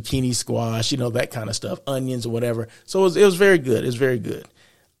 regular zucchini squash, that kind of stuff, onions or whatever. So it was very good. It was very good.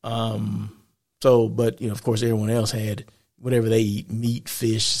 But of course, everyone else had whatever they eat: meat,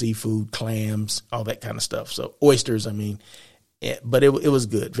 fish, seafood, clams, all that kind of stuff. So oysters, but it was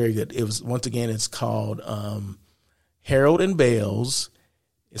good, very good. It was, once again, it's called Harold and Bales.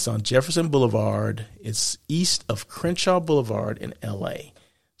 It's on Jefferson Boulevard. It's east of Crenshaw Boulevard in L.A.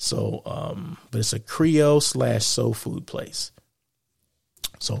 So, but it's a Creole / soul food place.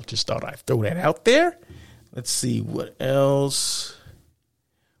 So just thought I'd throw that out there. Let's see what else.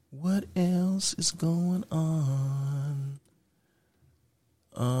 What else is going on?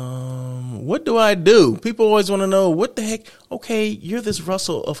 What do I do? People always want to know, what the heck? Okay, you're this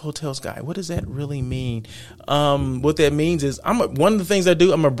Russell of Hotels guy. What does that really mean? What that means is one of the things I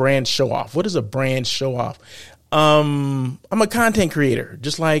do, I'm a brand show off. What is a brand show off? I'm a content creator,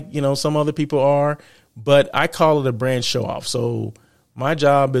 just like, some other people are, but I call it a brand show off. So my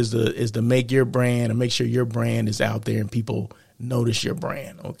job is to make your brand and make sure your brand is out there and people notice your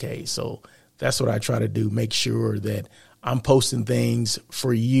brand. Okay. So that's what I try to do. Make sure that I'm posting things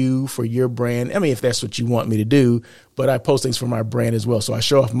for you, for your brand. If that's what you want me to do, but I post things for my brand as well. So I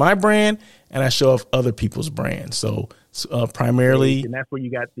show off my brand and I show off other people's brands. So primarily. And that's where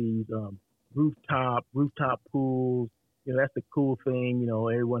you got these rooftop pools. That's the cool thing.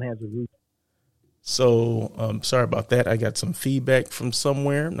 Everyone has a roof. So sorry about that. I got some feedback from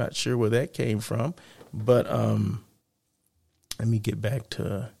somewhere. I'm not sure where that came from, but let me get back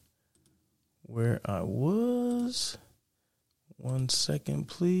to where I was. 1 second,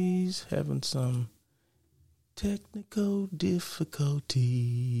 please. Having some technical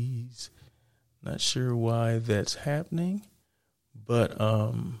difficulties. Not sure why that's happening, but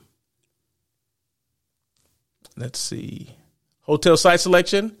let's see. Hotel site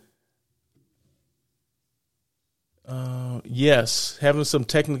selection. Yes, having some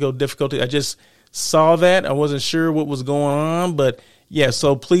technical difficulty. I just saw that. I wasn't sure what was going on, but yeah,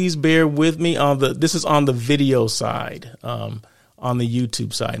 so please bear with me this is on the video side, on the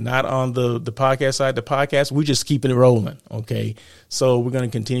YouTube side, not on the podcast side. The podcast, we're just keeping it rolling. Okay. So we're going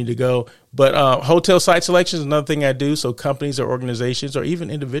to continue to go, but, hotel site selection is another thing I do. So companies or organizations or even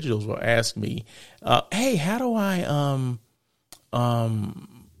individuals will ask me, hey, how do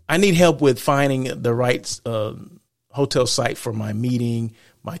I need help with finding the right, hotel site for my meeting,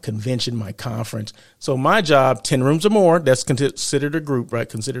 my convention, my conference. So my job, 10 rooms or more, that's considered a group, right?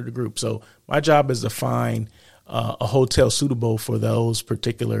 Considered a group. So my job is to find a hotel suitable for those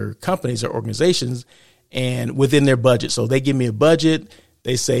particular companies or organizations and within their budget. So they give me a budget.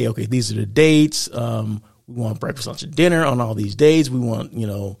 They say, okay, these are the dates. We want breakfast, lunch, and dinner on all these days. We want,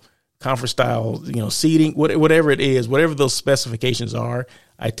 conference style, seating, whatever it is, whatever those specifications are.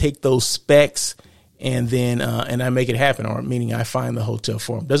 I take those specs and then and I make it happen, or meaning I find the hotel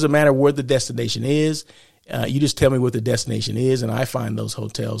for them. Doesn't matter where the destination is. You just tell me what the destination is, and I find those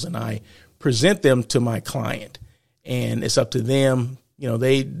hotels and I present them to my client. And it's up to them.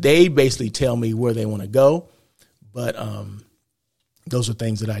 They basically tell me where they want to go, but those are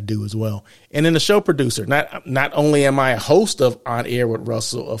things that I do as well. And then the show producer, not only am I a host of On Air with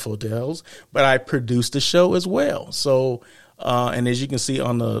Russell of Hotels, but I produce the show as well. So, and as you can see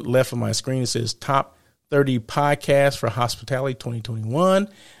on the left of my screen, it says Top 30 Podcasts for Hospitality 2021,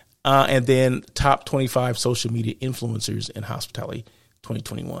 and then Top 25 Social Media Influencers in Hospitality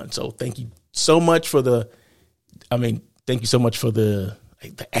 2021. So thank you so much for the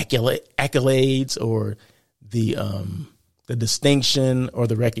accolades or the distinction or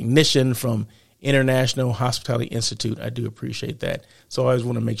the recognition from International Hospitality Institute. I do appreciate that. So I always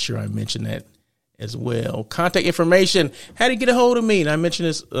want to make sure I mention that as well. Contact information. How do you get a hold of me? And I mentioned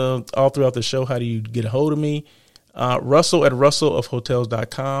this all throughout the show. How do you get a hold of me? Russell at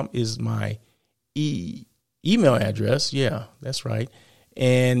russellofhotels.com is my email address. Yeah, that's right.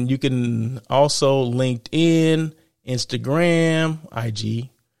 And you can also LinkedIn, Instagram, IG,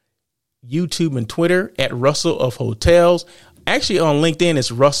 YouTube, and Twitter at Russell of Hotels. Actually, on LinkedIn,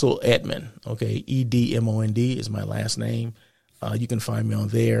 it's Russell Edmond. Okay, Edmond is my last name. You can find me on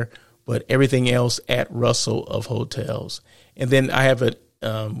there. But everything else at Russell of Hotels. And then I have an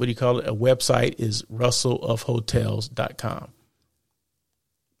a website is russellofhotels.com.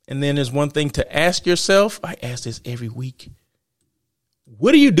 And then there's one thing to ask yourself. I ask this every week.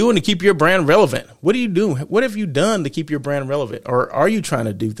 What are you doing to keep your brand relevant? What are you doing? What have you done to keep your brand relevant? Or are you trying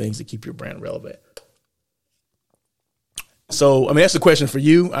to do things to keep your brand relevant? So, I mean, that's the question for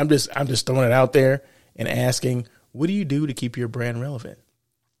you. I'm just throwing it out there and asking, what do you do to keep your brand relevant?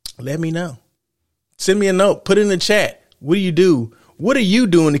 Let me know. Send me a note. Put it in the chat. What do you do? What are you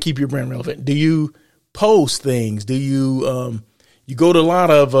doing to keep your brand relevant? Do you post things? Do you you go to a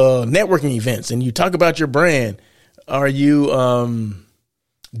lot of networking events and you talk about your brand? Are you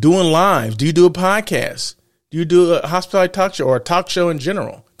doing lives? Do you do a podcast? Do you do a hospitality talk show or a talk show in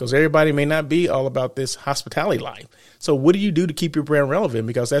general? Because everybody may not be all about this hospitality life. So what do you do to keep your brand relevant?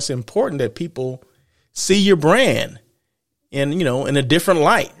 Because that's important that people see your brand in a different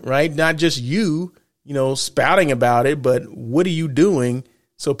light, right? Not just you spouting about it, but what are you doing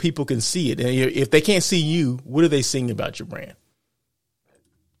so people can see it? And if they can't see you, what are they seeing about your brand?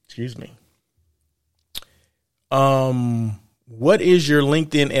 Excuse me. What is your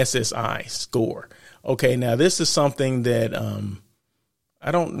LinkedIn SSI score? Okay, now this is something that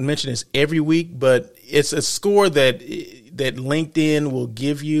I don't mention this every week, but it's a score that LinkedIn will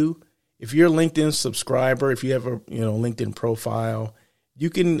give you. If you're a LinkedIn subscriber, if you have a LinkedIn profile, you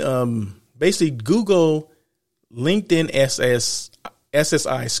can basically Google LinkedIn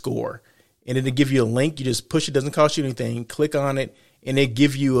SSI score, and it'll give you a link. You just push it; doesn't cost you anything. Click on it, and it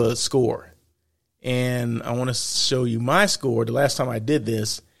give you a score. And I want to show you my score. The last time I did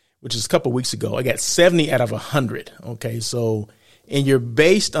this, which is a couple of weeks ago, I got 70 out of 100. Okay, so and you're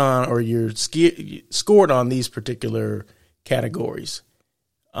based on or you're scored on these particular categories.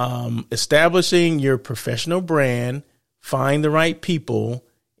 Establishing your professional brand, find the right people,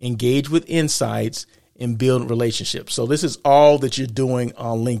 engage with insights, and build relationships. So this is all that you're doing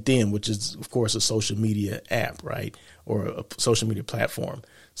on LinkedIn, which is, of course, a social media app, right? Or a social media platform.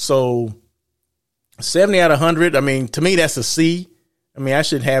 So 70 out of 100, I mean, to me, that's a C. I mean, I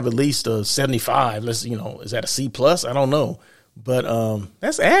should have at least a 75. Is that a C plus? I don't know. But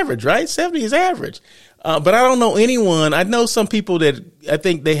that's average, right? 70 is average. But I don't know anyone. I know some people that I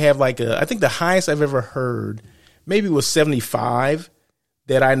think they have I think the highest I've ever heard maybe was 75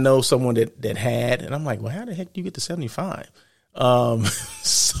 that I know someone that had. And I'm like, well, how the heck do you get to 75?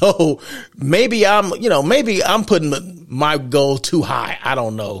 So maybe I'm putting my goal too high. I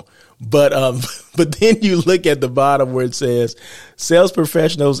don't know. But then you look at the bottom where it says sales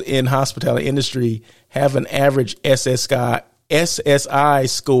professionals in hospitality industry have an average SSI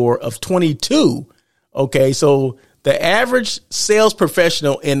score of 22. Okay, so the average sales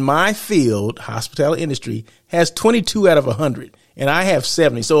professional in my field, hospitality industry, has 22 out of 100, and I have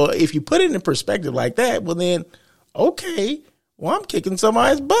 70. So if you put it in perspective like that, well then, okay, well I'm kicking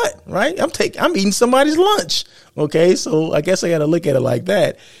somebody's butt, right? I'm eating somebody's lunch. Okay, so I guess I got to look at it like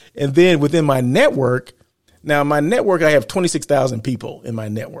that. And then within my network, now my network, I have 26,000 people in my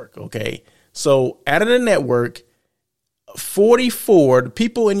network. Okay, so out of the network, 44, the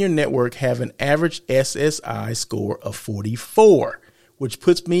people in your network have an average SSI score of 44, which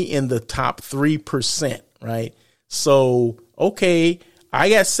puts me in the top 3%, right? So, okay, I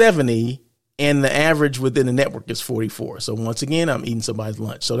got 70 and the average within the network is 44. So once again, I'm eating somebody's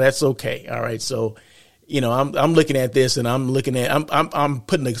lunch. So that's okay. All right. So, I'm looking at this and I'm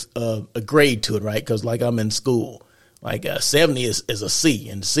putting a grade to it, right? Cause like I'm in school, 70 is a C,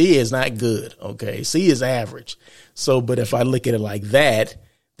 and C is not good. Okay. C is average. So, but if I look at it like that,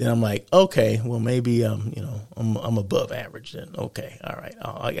 then I'm like, okay, well, maybe, I'm above average then. Okay. All right.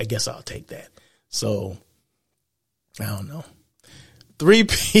 I guess I'll take that. So I don't know. 3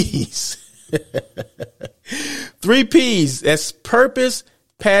 P's, 3 P's. That's purpose,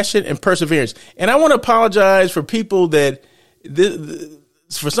 passion, and perseverance. And I want to apologize for people that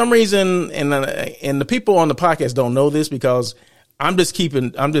for some reason, and the people on the podcast don't know this because I'm just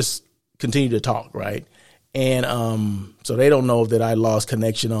continue to talk, right? And so they don't know that I lost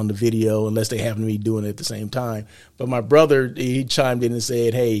connection on the video unless they happen to be doing it at the same time. But my brother, he chimed in and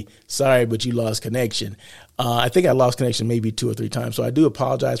said, hey, sorry, but you lost connection. I think I lost connection maybe 2 or 3 times. So I do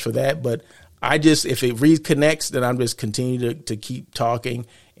apologize for that. But if it reconnects, then I'm just continue to keep talking.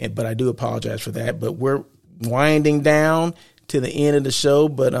 But I do apologize for that. But we're winding down to the end of the show.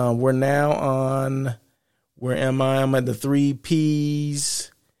 But we're now on, where am I? I'm at the 3 P's.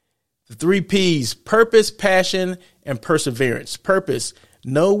 The 3 P's, purpose, passion, and perseverance. Purpose,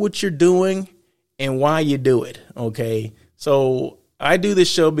 know what you're doing and why you do it. Okay. So I do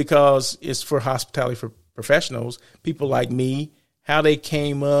this show because it's for hospitality for professionals, people like me, how they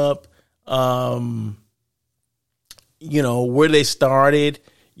came up, where they started,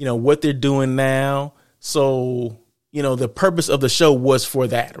 what they're doing now. So, the purpose of the show was for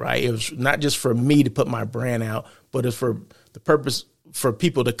that, right? It was not just for me to put my brand out, but it's for the purpose for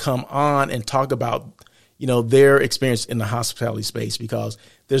people to come on and talk about, their experience in the hospitality space, because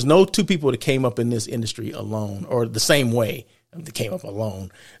there's no two people that came up in this industry alone or the same way. They came up alone.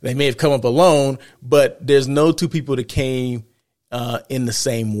 They may have come up alone, but there's no two people that came in the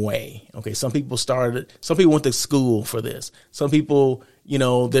same way. Okay. Some people went to school for this. Some people, it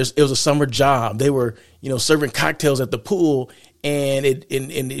was a summer job. They were, serving cocktails at the pool, and it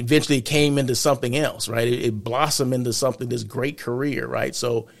eventually came into something else, right? It blossomed into something, this great career, right?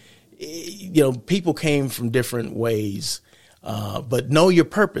 So, people came from different ways, but know your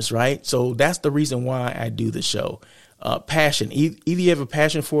purpose, right? So that's the reason why I do the show. Passion. Either you have a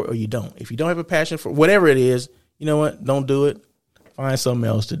passion for it or you don't. If you don't have a passion for whatever it is, you know what? Don't do it. Find something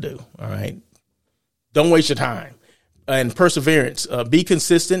else to do. All right. Don't waste your time. And perseverance. Be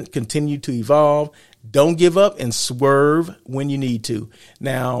consistent. Continue to evolve. Don't give up and swerve when you need to.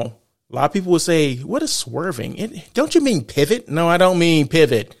 Now, a lot of people will say, what is swerving? Don't you mean pivot? No, I don't mean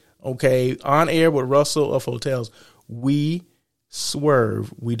pivot. Okay. On Air with Russell of Hotels. We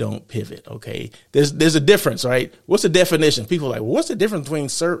swerve, we don't pivot. Okay. There's a difference, right? What's the definition? People are like, well, what's the difference between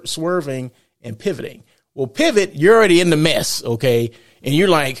swerving and pivoting? Well, pivot, you're already in the mess. Okay. And you're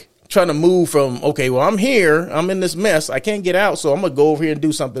like trying to move from, okay, well, I'm here, I'm in this mess, I can't get out, so I'm going to go over here and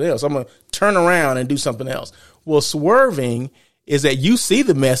do something else. I'm going to turn around and do something else. Well, swerving is that you see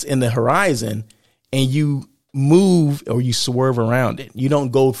the mess in the horizon and you move or you swerve around it. You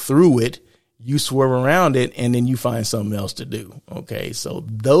don't go through it. You swerve around it, and then you find something else to do. Okay, so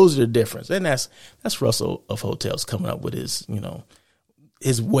those are the difference, and that's Russell of Hotels coming up with his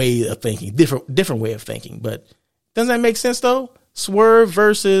his way of thinking, different way of thinking. But doesn't that make sense though? Swerve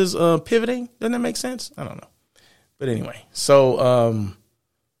versus pivoting. Doesn't that make sense? I don't know, but anyway, so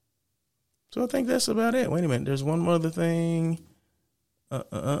I think that's about it. Wait a minute, there's one more other thing.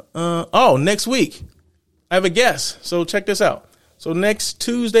 Oh, next week I have a guest, so check this out. So next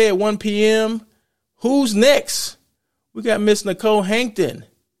Tuesday at 1 p.m., who's next? We got Miss Nicole Hankton.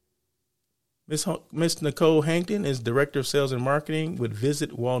 Miss Nicole Hankton is Director of Sales and Marketing with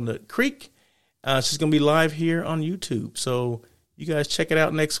Visit Walnut Creek. She's going to be live here on YouTube. So you guys check it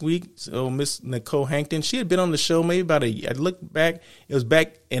out next week. So Miss Nicole Hankton, she had been on the show maybe I looked back, it was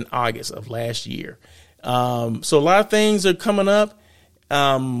back in August of last year. So a lot of things are coming up.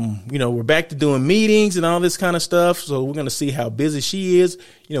 We're back to doing meetings and all this kind of stuff. So we're going to see how busy she is,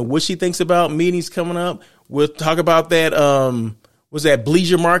 what she thinks about meetings coming up. We'll talk about that. Was that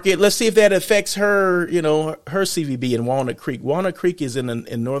Bleisure Market? Let's see if that affects her, her CVB in Walnut Creek. Walnut Creek is in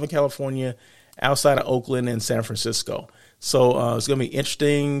Northern California, outside of Oakland and San Francisco. So, it's going to be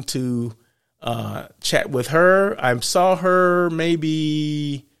interesting to, chat with her. I saw her I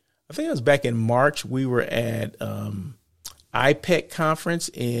think it was back in March. We were at, IPEC conference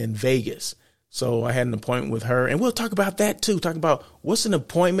in Vegas. So I had an appointment with her, and we'll talk about that too. Talk about what's an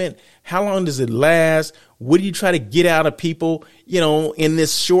appointment? How long does it last? What do you try to get out of people, in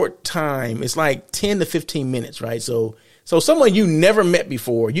this short time? It's like 10 to 15 minutes, right? So someone you never met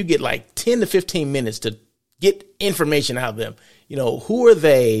before, you get like 10 to 15 minutes to get information out of them. Who are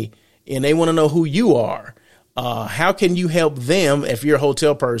they? And they want to know who you are. How can you help them if you're a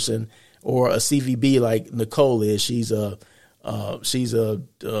hotel person or a CVB like Nicole is? She's a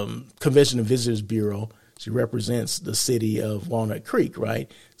Convention and Visitors Bureau. She represents the city of Walnut Creek, right?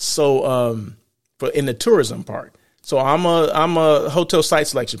 So, in the tourism part. So I'm a hotel site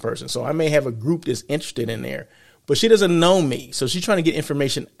selection person. So I may have a group that's interested in there, but she doesn't know me. So she's trying to get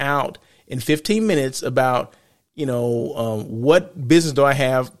information out in 15 minutes about, what business do I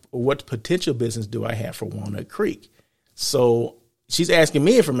have, or what potential business do I have for Walnut Creek? So she's asking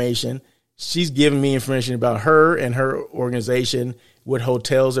me information. She's giving me information about her and her organization, what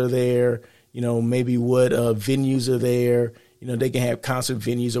hotels are there, maybe what venues are there. They can have concert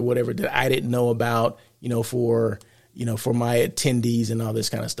venues or whatever that I didn't know about, for my attendees and all this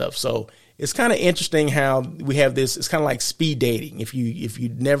kind of stuff. So it's kind of interesting how we have this. It's kind of like speed dating. If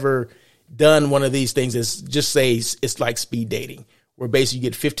you've never done one of these things, it's like speed dating, where basically you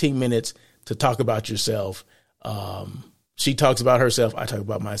get 15 minutes to talk about yourself. She talks about herself. I talk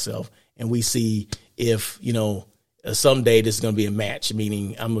about myself. And we see if, someday this is going to be a match,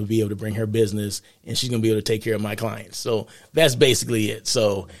 meaning I'm going to be able to bring her business and she's going to be able to take care of my clients. So that's basically it.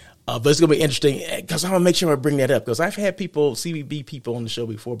 So, but it's going to be interesting because I'm going to make sure I bring that up, because I've had CVB people on the show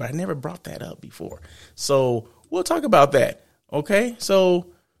before, but I never brought that up before. So we'll talk about that. Okay. So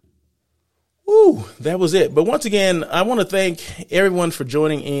Woo, that was it. But once again, I want to thank everyone for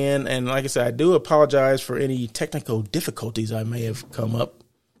joining in. And like I said, I do apologize for any technical difficulties I may have come up.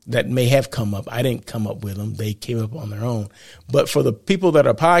 I didn't come up with them. They came up on their own. But for the people that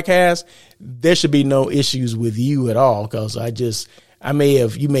are podcasts, there should be no issues with you at all, because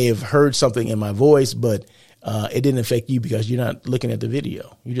you may have heard something in my voice, but it didn't affect you because you're not looking at the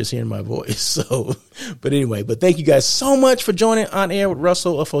video. You're just hearing my voice. So, but anyway, but thank you guys so much for joining On Air with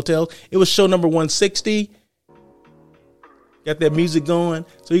Russell of Hotels. It was show number 160. Got that music going.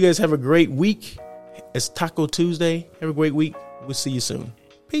 So you guys have a great week. It's Taco Tuesday. Have a great week. We'll see you soon.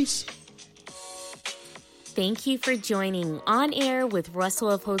 Peace. Thank you for joining On Air with Russell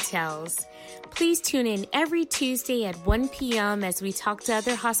of Hotels. Please tune in every Tuesday at 1 p.m. as we talk to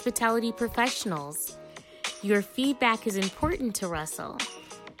other hospitality professionals. Your feedback is important to Russell.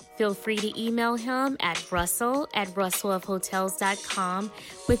 Feel free to email him at russell@russellofhotels.com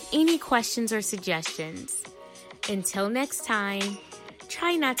with any questions or suggestions. Until next time,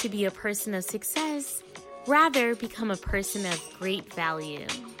 try not to be a person of success. Rather, become a person of great value.